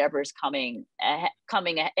when whatever is coming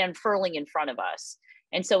and furling in front of us.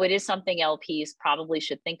 And so it is something LPs probably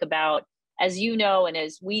should think about, as you know, and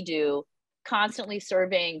as we do, constantly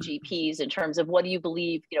surveying GPs in terms of what do you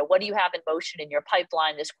believe, what do you have in motion in your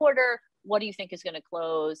pipeline this quarter? What do you think is going to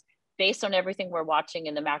close? Based on everything we're watching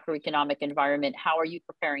in the macroeconomic environment, how are you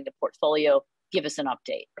preparing the portfolio? Give us an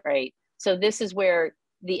update, right? So this is where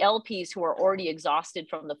the LPs who are already exhausted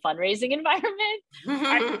from the fundraising environment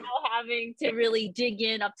are now having to really dig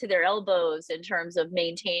in up to their elbows in terms of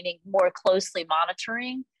maintaining, more closely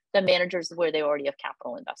monitoring the managers where they already have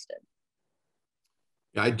capital invested.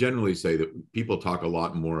 I generally say that people talk a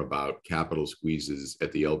lot more about capital squeezes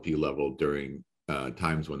at the LP level during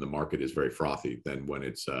times when the market is very frothy than when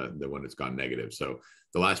it's gone negative. So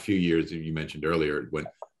the last few years, you mentioned earlier,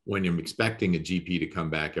 when you're expecting a GP to come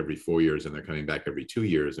back every 4 years and they're coming back every 2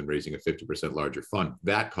 years and raising a 50% larger fund,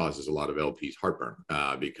 that causes a lot of LPs heartburn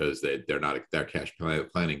because their cash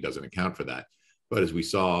planning doesn't account for that. But as we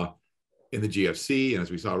saw in the GFC, and as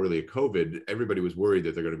we saw really at COVID, everybody was worried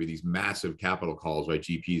that there are going to be these massive capital calls by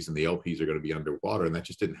GPs and the LPs are going to be underwater. And that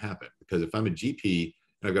just didn't happen, because if I'm a GP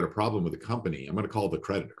and I've got a problem with a company, I'm going to call the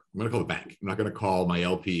creditor. I'm going to call the bank. I'm not going to call my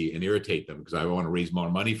LP and irritate them because I want to raise more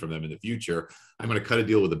money from them in the future. I'm going to cut a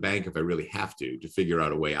deal with the bank if I really have to figure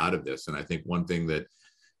out a way out of this. And I think one thing that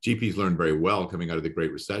GPs learned very well coming out of the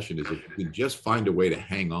Great Recession is if you can just find a way to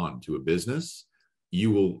hang on to a business,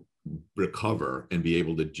 you will recover and be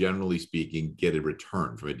able to, generally speaking, get a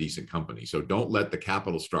return from a decent company. So don't let the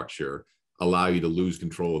capital structure allow you to lose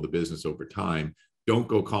control of the business over time. Don't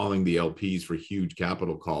go calling the LPs for huge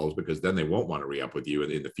capital calls, because then they won't want to re-up with you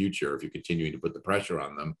in the future if you're continuing to put the pressure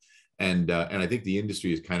on them. And I think the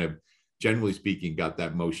industry has kind of, generally speaking, got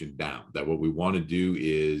that motion down, that what we want to do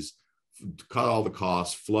is cut all the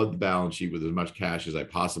costs, flood the balance sheet with as much cash as I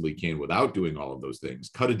possibly can without doing all of those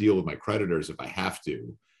things, cut a deal with my creditors if I have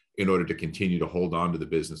to, in order to continue to hold on to the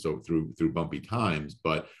business through bumpy times.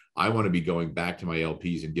 But I want to be going back to my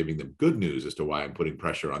LPs and giving them good news as to why I'm putting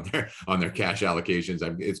pressure on their cash allocations.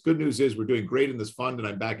 It's good news is we're doing great in this fund and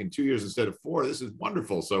I'm back in 2 years instead of 4. This is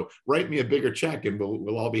wonderful. So write me a bigger check and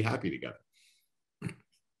we'll all be happy together.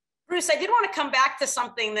 Bruce, I did want to come back to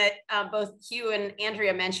something that both Hugh and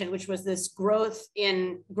Andrea mentioned, which was this growth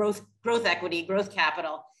in growth equity, growth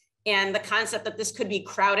capital, and the concept that this could be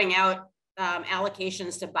crowding out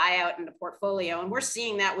allocations to buy out in the portfolio. And we're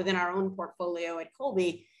seeing that within our own portfolio at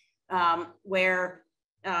Colby, where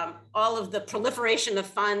all of the proliferation of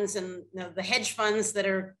funds and the hedge funds that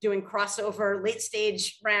are doing crossover late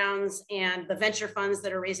stage rounds and the venture funds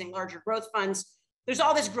that are raising larger growth funds, there's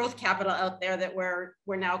all this growth capital out there that we're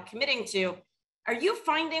now committing to. Are you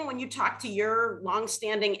finding, when you talk to your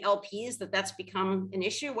longstanding LPs, that that's become an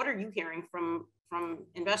issue? What are you hearing from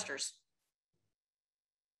investors?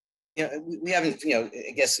 Yeah, we haven't,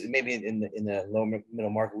 I guess maybe in the low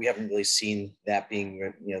middle market, we haven't really seen that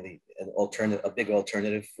being, a big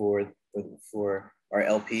alternative for our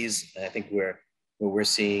LPs. And I think where we're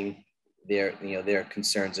seeing their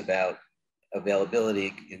concerns about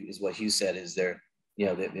availability is what Hugh said, is the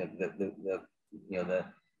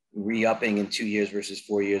re-upping in 2 years versus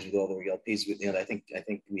 4 years with all the LPs. I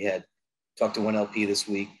think we had talked to one LP this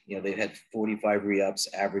week. They had 45 re-ups.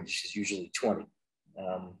 Average is usually 20.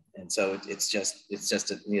 And so it's just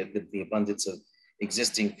the abundance of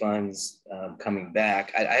existing funds coming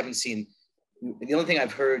back. I haven't seen, the only thing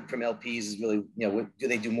I've heard from LPs is really, do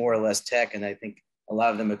they do more or less tech? And I think a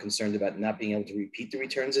lot of them are concerned about not being able to repeat the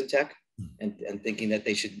returns in tech, and thinking that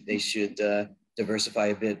they should diversify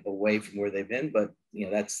a bit away from where they've been. But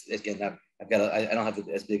that's, again, I don't have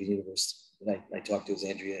as big a universe that I talk to as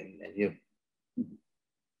Andrea and you.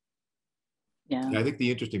 Yeah, I think the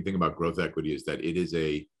interesting thing about growth equity is that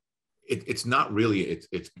it's not really,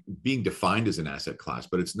 it's being defined as an asset class,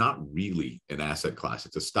 but it's not really an asset class.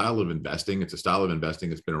 It's a style of investing. It's a style of investing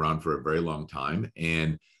that's been around for a very long time.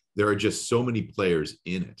 And there are just so many players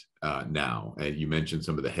in it now. And you mentioned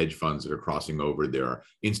some of the hedge funds that are crossing over. There are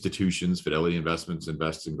institutions, Fidelity Investments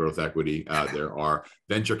invests in growth equity. There are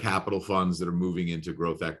venture capital funds that are moving into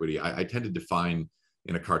growth equity. I tend to define,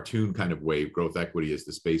 in a cartoon kind of way, growth equity is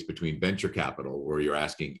the space between venture capital, where you're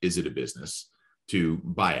asking, is it a business, to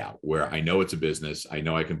buyout, where I know it's a business, I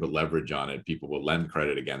know I can put leverage on it, people will lend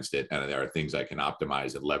credit against it, and there are things I can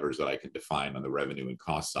optimize and levers that I can define on the revenue and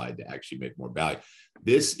cost side to actually make more value.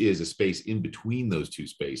 This is a space in between those two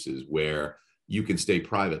spaces where you can stay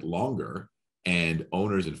private longer, and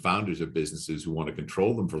owners and founders of businesses who want to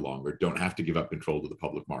control them for longer don't have to give up control to the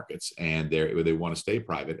public markets, and they want to stay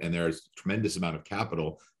private. And there's a tremendous amount of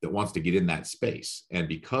capital that wants to get in that space. And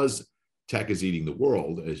because tech is eating the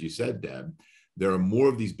world, as you said, Deb, there are more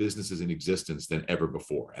of these businesses in existence than ever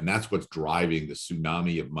before. And that's what's driving the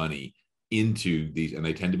tsunami of money into these, and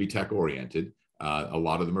they tend to be tech oriented. A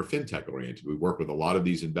lot of them are fintech oriented. We work with a lot of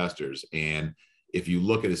these investors. And if you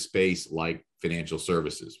look at a space like financial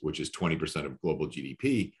services, which is 20% of global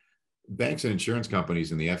GDP, banks and insurance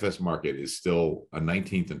companies in the FS market is still a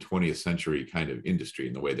 19th and 20th century kind of industry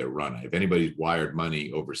in the way they're run. If anybody's wired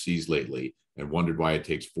money overseas lately and wondered why it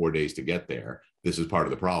takes 4 days to get there, this is part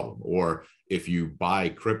of the problem. Or if you buy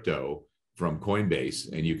crypto from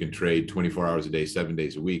Coinbase and you can trade 24 hours a day, 7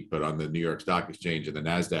 days a week, but on the New York Stock Exchange and the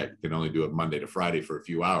NASDAQ can only do it Monday to Friday for a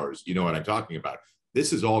few hours, you know what I'm talking about.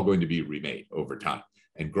 This is all going to be remade over time.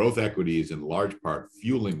 And growth equity is in large part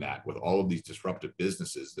fueling that with all of these disruptive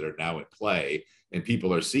businesses that are now in play. And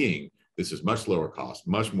people are seeing this is much lower cost,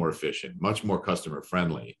 much more efficient, much more customer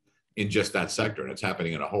friendly in just that sector. And it's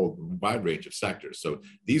happening in a whole wide range of sectors. So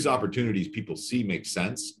these opportunities people see make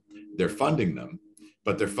sense. They're funding them,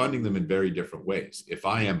 but they're funding them in very different ways. If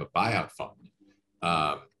I am a buyout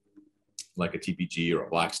fund, like a TPG or a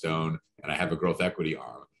Blackstone, and I have a growth equity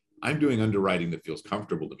arm, I'm doing underwriting that feels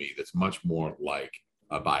comfortable to me. That's much more like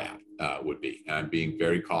a buyout would be. And I'm being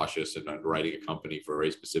very cautious in underwriting a company for a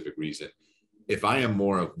very specific reason. If I am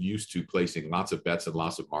more used to placing lots of bets in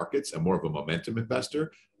lots of markets and more of a momentum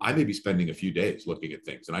investor, I may be spending a few days looking at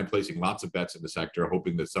things, and I'm placing lots of bets in the sector,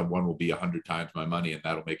 hoping that someone will be 100 times my money and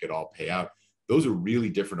that'll make it all pay out. Those are really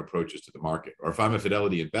different approaches to the market. Or if I'm a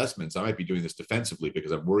Fidelity Investments, I might be doing this defensively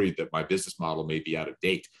because I'm worried that my business model may be out of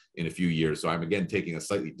date in a few years. So I'm, again, taking a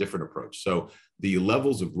slightly different approach. So the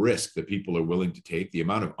levels of risk that people are willing to take, the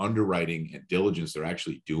amount of underwriting and diligence they're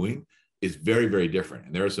actually doing is very, very different.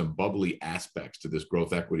 And there are some bubbly aspects to this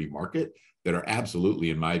growth equity market that are absolutely,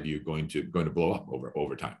 in my view, going to blow up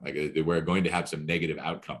over time. Like, we're going to have some negative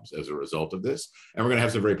outcomes as a result of this, and we're going to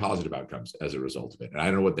have some very positive outcomes as a result of it. And I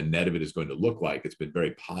don't know what the net of it is going to look like. It's been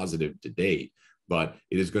very positive to date, but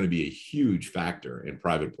it is going to be a huge factor in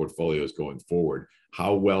private portfolios going forward.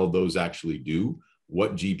 How well those actually do,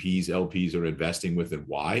 what GPs, LPs are investing with and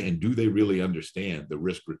why, and do they really understand the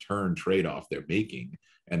risk-return trade-off they're making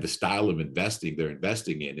and the style of investing they're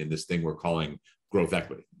investing in this thing we're calling growth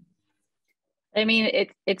equity. I mean,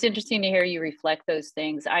 it's interesting to hear you reflect those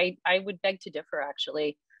things. I would beg to differ,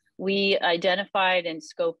 actually. We identified and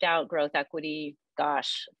scoped out growth equity,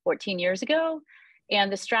 14 years ago. And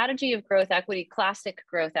the strategy of growth equity, classic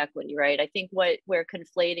growth equity, right? I think what we're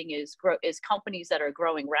conflating is companies that are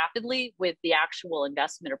growing rapidly with the actual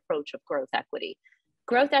investment approach of growth equity.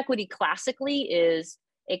 Growth equity classically is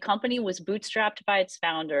a company was bootstrapped by its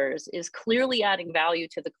founders, is clearly adding value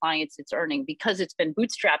to the clients it's earning because it's been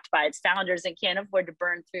bootstrapped by its founders and can't afford to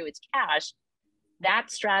burn through its cash.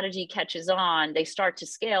 That strategy catches on, they start to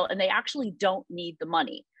scale, and they actually don't need the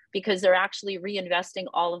money because they're actually reinvesting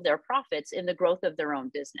all of their profits in the growth of their own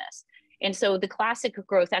business. And so the classic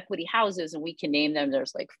growth equity houses, and we can name them,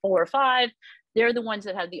 there's like 4 or 5, they're the ones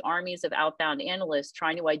that have the armies of outbound analysts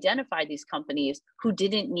trying to identify these companies who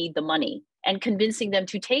didn't need the money and convincing them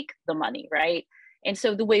to take the money, right? And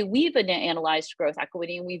so the way we've analyzed growth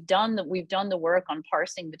equity, and we've done the work on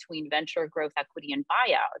parsing between venture, growth equity, and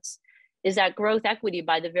buyouts, is that growth equity,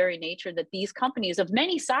 by the very nature that these companies of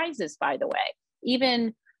many sizes, by the way,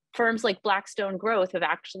 even firms like Blackstone Growth have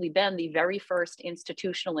actually been the very first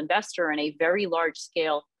institutional investor in a very large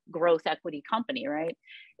scale growth equity company, right?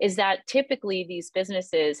 Is that typically these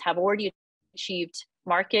businesses have already achieved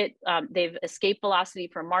market, they've escaped velocity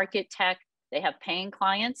from market tech, they have paying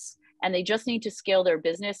clients, and they just need to scale their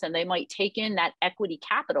business, and they might take in that equity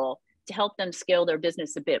capital to help them scale their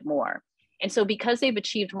business a bit more. And so because they've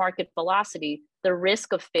achieved market velocity, the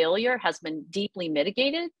risk of failure has been deeply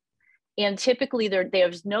mitigated. And typically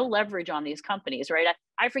there's no leverage on these companies, right?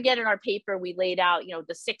 I forget in our paper, we laid out,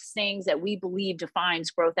 the 6 things that we believe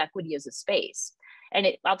defines growth equity as a space. And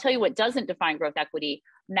I'll tell you what doesn't define growth equity: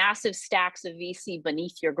 massive stacks of VC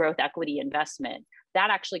beneath your growth equity investment. That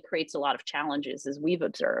actually creates a lot of challenges, as we've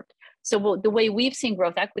observed. So the way we've seen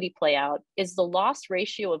growth equity play out is the loss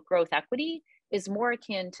ratio of growth equity is more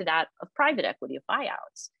akin to that of private equity, of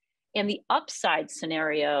buyouts. And the upside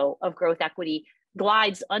scenario of growth equity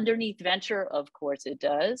glides underneath venture, of course it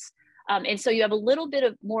does. And so you have a little bit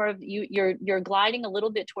of more of you're gliding a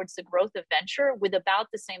little bit towards the growth of venture with about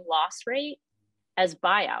the same loss rate as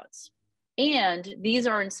buyouts. And these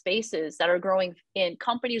are in spaces that are growing, in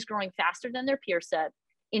companies growing faster than their peer set,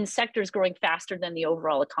 in sectors growing faster than the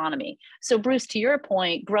overall economy. So Bruce, to your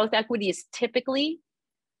point, growth equity is typically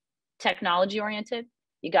technology oriented.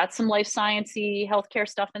 You got some life sciencey, healthcare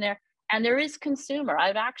stuff in there. And there is consumer.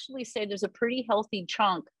 I've actually said there's a pretty healthy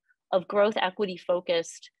chunk of growth equity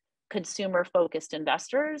focused, consumer focused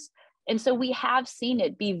investors. And so we have seen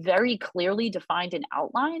it be very clearly defined and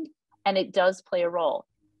outlined, and it does play a role.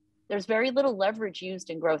 There's very little leverage used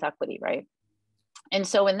in growth equity, right? And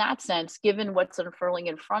so in that sense, given what's unfurling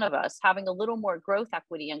in front of us, having a little more growth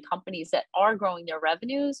equity in companies that are growing their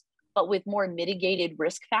revenues, but with more mitigated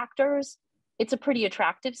risk factors, it's a pretty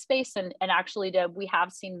attractive space. And actually, Deb, we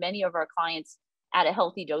have seen many of our clients add a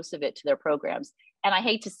healthy dose of it to their programs. And I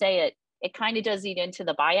hate to say it, it kind of does eat into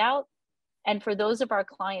the buyout. And for those of our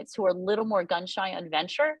clients who are a little more gun shy on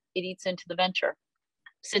venture, it eats into the venture.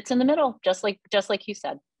 Sits in the middle, just like you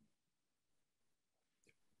said.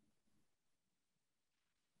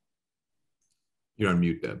 You're on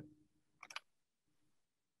mute, Deb.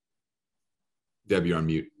 Deb, you're on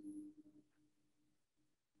mute.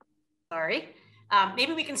 Sorry.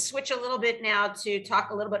 Maybe we can switch a little bit now to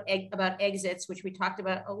talk a little bit about exits, which we talked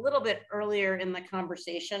about a little bit earlier in the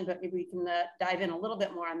conversation, but maybe we can dive in a little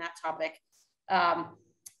bit more on that topic.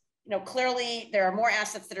 Clearly there are more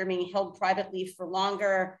assets that are being held privately for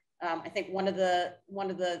longer. I think one of the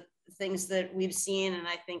things that we've seen, and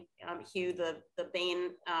I think Hugh, the Bain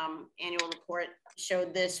annual report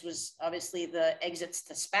showed this, was obviously the exits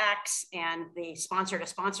to SPACs, and the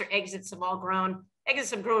sponsor-to-sponsor exits have all grown.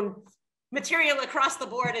 Exits have grown material across the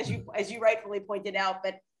board, as you rightfully pointed out.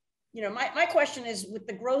 But my question is, with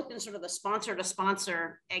the growth in sort of the sponsor to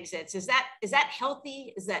sponsor exits, is that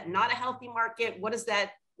healthy? Is that not a healthy market? What does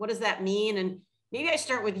that mean? And maybe I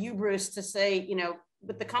start with you, Bruce, to say,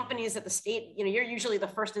 with the companies at the state, you're usually the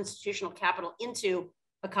first institutional capital into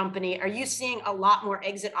a company. Are you seeing a lot more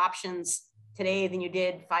exit options today than you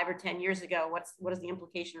did 5 or 10 years ago? What is the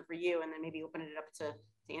implication for you? And then maybe open it up to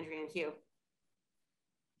Andrea and Hugh.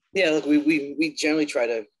 Yeah, look, we generally try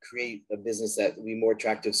to create a business that will be more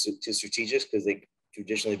attractive to strategics because they've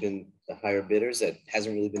traditionally been the higher bidders. That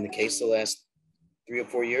hasn't really been the case the last 3 or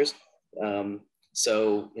 4 years.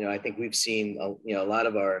 So, I think we've seen, a lot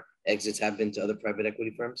of our exits have been to other private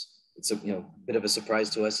equity firms. It's a bit of a surprise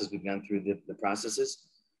to us as we've gone through the processes.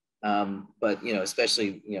 But,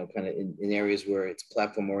 especially, kind of in areas where it's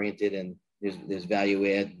platform oriented and there's value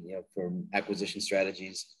add, for acquisition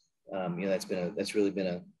strategies. That's really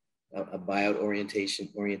been a buyout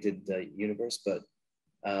oriented universe. But,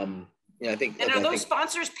 I think. And are those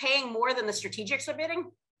sponsors paying more than the strategics are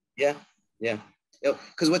bidding? Yeah.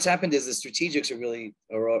 Because what's happened is the strategics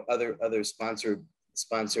are other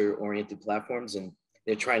sponsor oriented platforms, and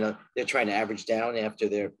they're trying to average down after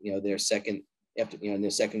their second,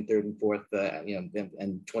 third, and fourth,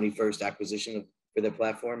 and 21st acquisition for their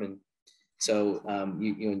platform. And so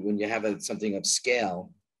when you have something of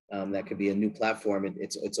scale, that could be a new platform,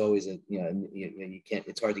 it's always you can't,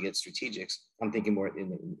 it's hard to get strategics. I'm thinking more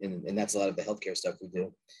and that's a lot of the healthcare stuff we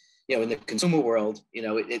do. In the consumer world,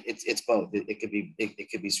 it's both. It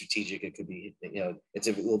could be strategic. It could be, it's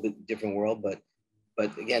a little bit different world.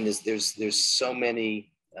 But again, there's so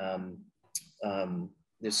many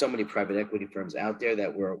private equity firms out there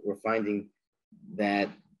that we're finding that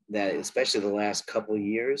especially the last couple of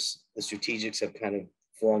years, the strategics have kind of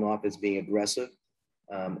fallen off as being aggressive,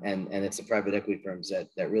 and it's the private equity firms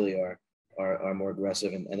that really are more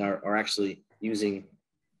aggressive and are actually using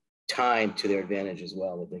time to their advantage as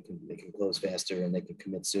well, that they can close faster and they can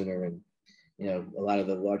commit sooner. And a lot of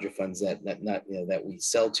the larger funds that we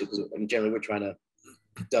sell to, because generally we're trying to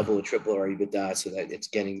double or triple our EBITDA so that it's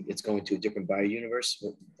going to a different buyer universe.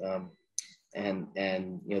 And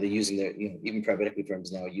they're using their, even private equity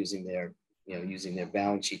firms now are using their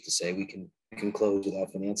balance sheet to say we can close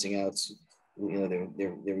without financing outs.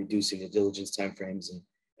 They're reducing the diligence timeframes,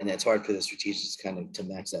 and that's hard for the strategics kind of to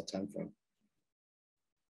match that time frame.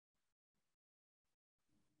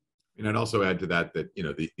 And I'd also add to that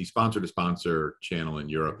the sponsor to sponsor channel in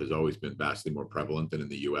Europe has always been vastly more prevalent than in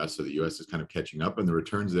the US. So the US is kind of catching up, and the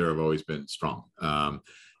returns there have always been strong. So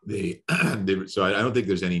I don't think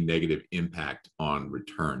there's any negative impact on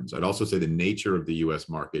returns. I'd also say the nature of the US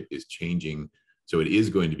market is changing. So it is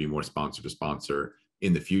going to be more sponsor to sponsor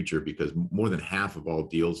in the future, because more than half of all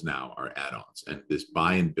deals now are add-ons. And this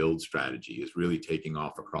buy and build strategy is really taking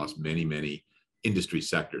off across many, many industry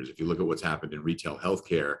sectors. If you look at what's happened in retail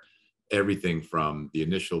healthcare, everything from the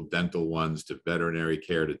initial dental ones to veterinary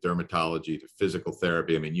care to dermatology to physical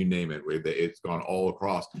therapy. I mean, you name it, it's gone all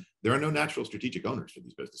across. There are no natural strategic owners for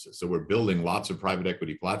these businesses. So we're building lots of private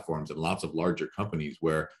equity platforms and lots of larger companies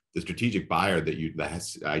where the strategic buyer that you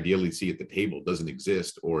ideally see at the table doesn't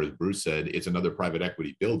exist, or as Bruce said, it's another private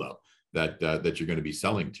equity buildup that you're going to be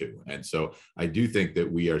selling to. And so I do think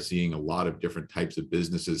that we are seeing a lot of different types of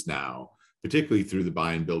businesses now, particularly through the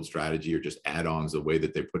buy and build strategy or just add-ons, the way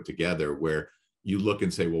that they're put together, where you look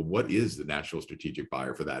and say, well, what is the natural strategic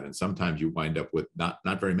buyer for that? And sometimes you wind up with not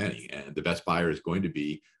very many. And the best buyer is going to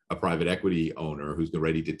be a private equity owner who's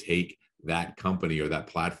ready to take that company or that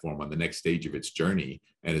platform on the next stage of its journey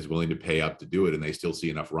and is willing to pay up to do it. And they still see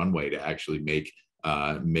enough runway to actually make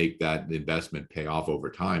that investment pay off over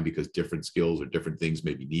time, because different skills or different things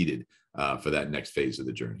may be needed for that next phase of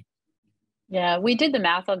the journey. Yeah, we did the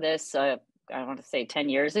math on this, I want to say 10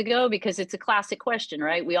 years ago, because it's a classic question,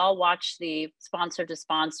 right? We all watch the sponsor to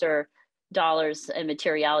sponsor dollars and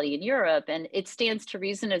materiality in Europe, and it stands to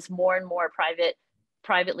reason as more and more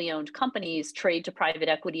privately owned companies trade to private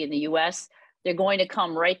equity in the US, they're going to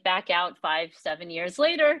come right back out 5-7 years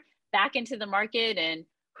later, back into the market. And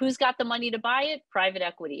who's got the money to buy it? Private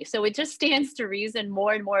equity. So it just stands to reason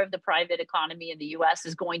more and more of the private economy in the US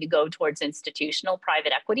is going to go towards institutional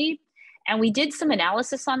private equity. And we did some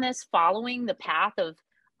analysis on this following the path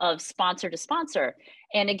of sponsor to sponsor.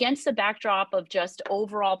 And against the backdrop of just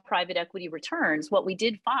overall private equity returns, what we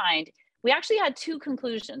did find, we actually had two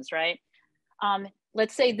conclusions, right?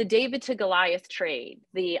 Let's say the David to Goliath trade,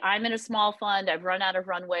 I'm in a small fund, I've run out of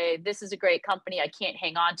runway, this is a great company, I can't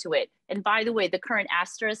hang on to it. And by the way, the current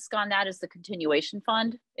asterisk on that is the continuation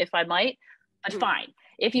fund, if I might. but fine.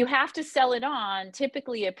 If you have to sell it on,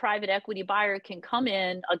 typically a private equity buyer can come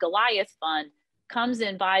in, a Goliath fund comes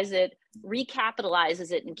in, buys it,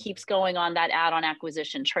 recapitalizes it, and keeps going on that add-on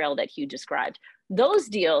acquisition trail that Hugh described. Those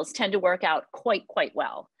deals tend to work out quite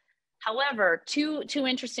well. However, two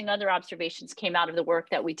interesting other observations came out of the work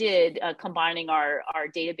that we did, combining our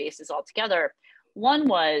databases all together. One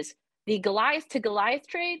was the Goliath to Goliath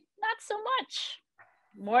trade, not so much.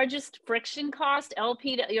 More just friction cost,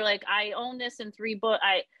 LP, you're like, I own this in 3 books.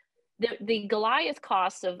 The Goliath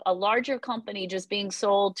cost of a larger company just being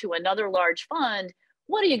sold to another large fund,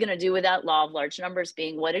 what are you going to do with that law of large numbers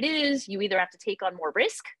being what it is? You either have to take on more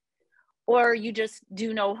risk or you just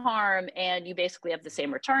do no harm and you basically have the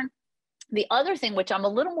same return. The other thing, which I'm a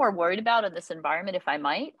little more worried about in this environment, if I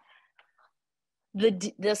might,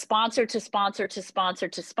 the sponsor to sponsor to sponsor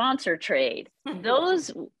to sponsor trade,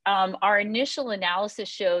 those, our initial analysis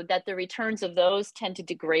showed that the returns of those tend to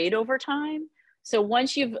degrade over time. So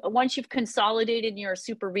once you've consolidated and you're a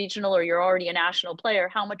super regional or you're already a national player,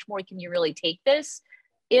 how much more can you really take this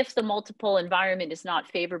if the multiple environment is not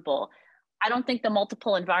favorable? I don't think the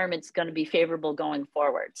multiple environment is going to be favorable going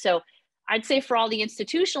forward. So I'd say for all the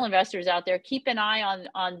institutional investors out there, keep an eye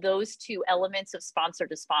on those two elements of sponsor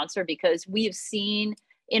to sponsor, because we have seen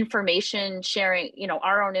information sharing,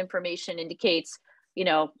 our own information indicates,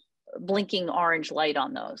 blinking orange light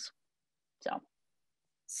on those.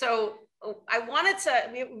 So I wanted to,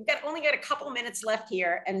 we've only got a couple minutes left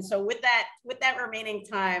here. And so with that remaining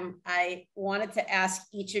time, I wanted to ask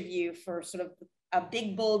each of you for sort of a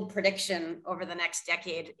big, bold prediction over the next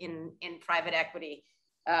decade in private equity.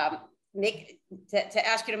 To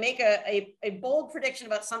ask you to make a bold prediction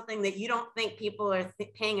about something that you don't think people are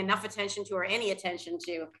paying enough attention to or any attention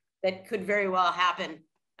to that could very well happen,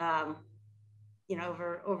 over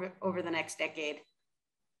the next decade.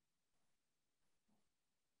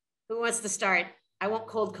 Who wants to start? I won't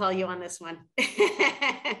cold call you on this one.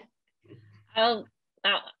 I'll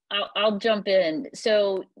jump in.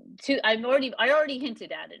 So I already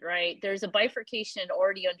hinted at it, right? There's a bifurcation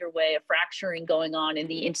already underway, a fracturing going on in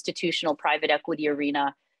the institutional private equity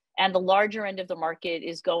arena. And the larger end of the market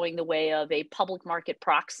is going the way of a public market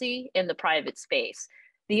proxy in the private space.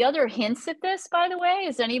 The other hints at this, by the way,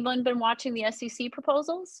 has anyone been watching the SEC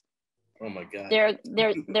proposals? Oh my God.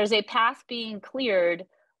 There's a path being cleared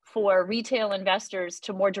for retail investors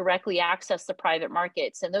to more directly access the private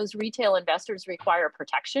markets. And those retail investors require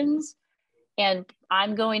protections. And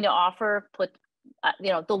I'm going to offer,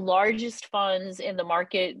 the largest funds in the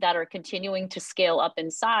market that are continuing to scale up in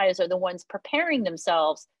size are the ones preparing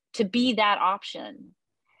themselves to be that option.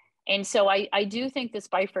 And so I do think this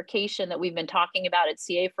bifurcation that we've been talking about at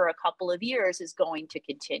CA for a couple of years is going to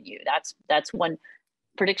continue. That's one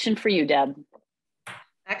prediction for you, Deb.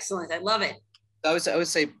 Excellent, I love it. I would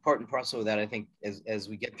say part and parcel of that, I think, as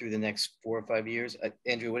we get through the next 4 or 5 years.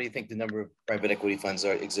 Andrea, what do you think the number of private equity funds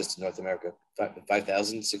exist in North America?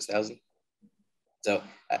 5,000, 6,000? So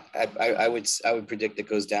I would predict it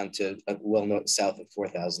goes down to south of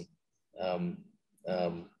 4,000,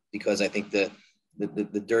 because I think the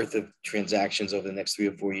dearth of transactions over the next 3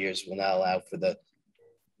 or 4 years will not allow for the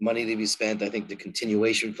money to be spent. I think the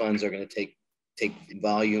continuation funds are going to take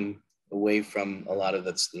volume away from a lot of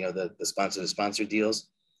the sponsor to sponsor deals,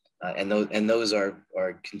 and those are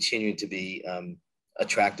continuing to be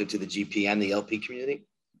attractive to the GP and the LP community.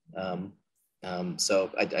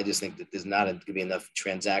 So I just think that there's not going to be enough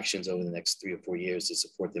transactions over the next 3 or 4 years to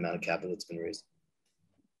support the amount of capital that's been raised.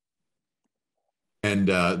 And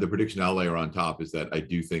the prediction I'll layer on top is that I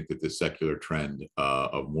do think that this secular trend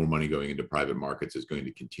of more money going into private markets is going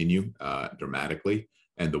to continue dramatically.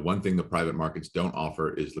 And the one thing the private markets don't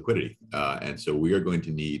offer is liquidity. And so we are going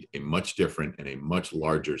to need a much different and a much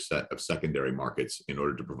larger set of secondary markets in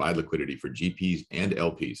order to provide liquidity for GPs and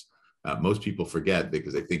LPs. Most people forget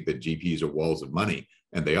because they think that GPs are walls of money,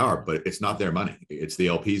 and they are, but it's not their money. It's the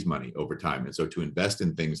LP's money over time. And so to invest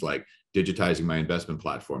in things like digitizing my investment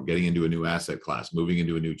platform, getting into a new asset class, moving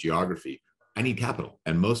into a new geography, I need capital.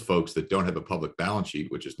 And most folks that don't have a public balance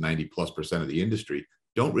sheet, which is 90+% of the industry,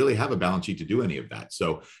 don't really have a balance sheet to do any of that.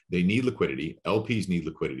 So they need liquidity. LPs need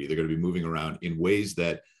liquidity. They're going to be moving around in ways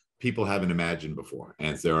that people haven't imagined before.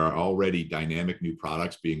 And there are already dynamic new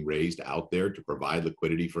products being raised out there to provide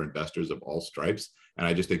liquidity for investors of all stripes. And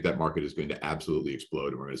I just think that market is going to absolutely explode.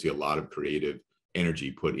 And we're going to see a lot of creative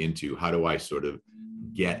energy put into how do I sort of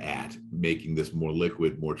get at making this more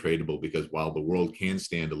liquid, more tradable, because while the world can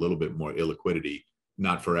stand a little bit more illiquidity,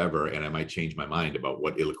 not forever, and I might change my mind about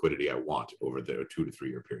what illiquidity I want over the 2 to 3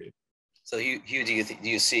 year period. So Hugh, do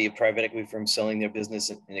you see a private equity firm selling their business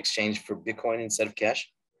in exchange for Bitcoin instead of cash?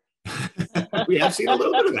 We have seen a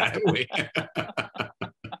little bit of that, haven't we?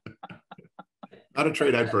 Not a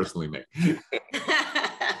trade I'd personally make.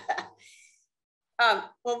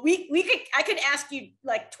 Well, I could ask you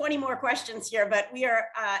like 20 more questions here, but we are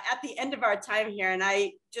at the end of our time here. And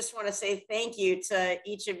I just want to say thank you to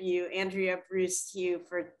each of you, Andrea, Bruce, Hugh,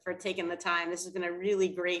 for taking the time. This has been a really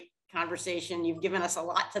great conversation. You've given us a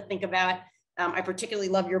lot to think about. I particularly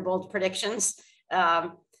love your bold predictions.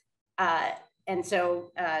 And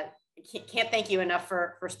so can't thank you enough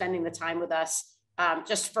for spending the time with us.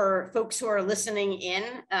 Just for folks who are listening in,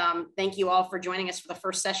 thank you all for joining us for the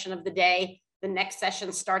first session of the day. The next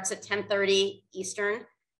session starts at 10:30 Eastern,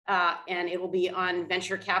 and it will be on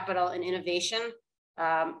venture capital and innovation.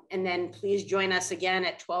 And then please join us again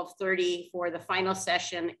at 12:30 for the final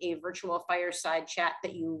session, a virtual fireside chat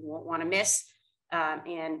that you won't want to miss.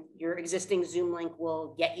 And your existing Zoom link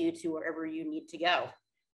will get you to wherever you need to go.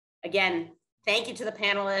 Again, thank you to the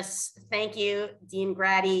panelists. Thank you, Dean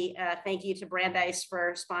Grady. Thank you to Brandeis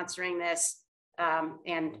for sponsoring this.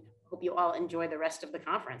 And hope you all enjoy the rest of the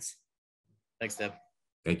conference. Thanks, Deb.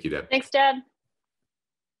 Thank you, Deb. Thanks, Deb.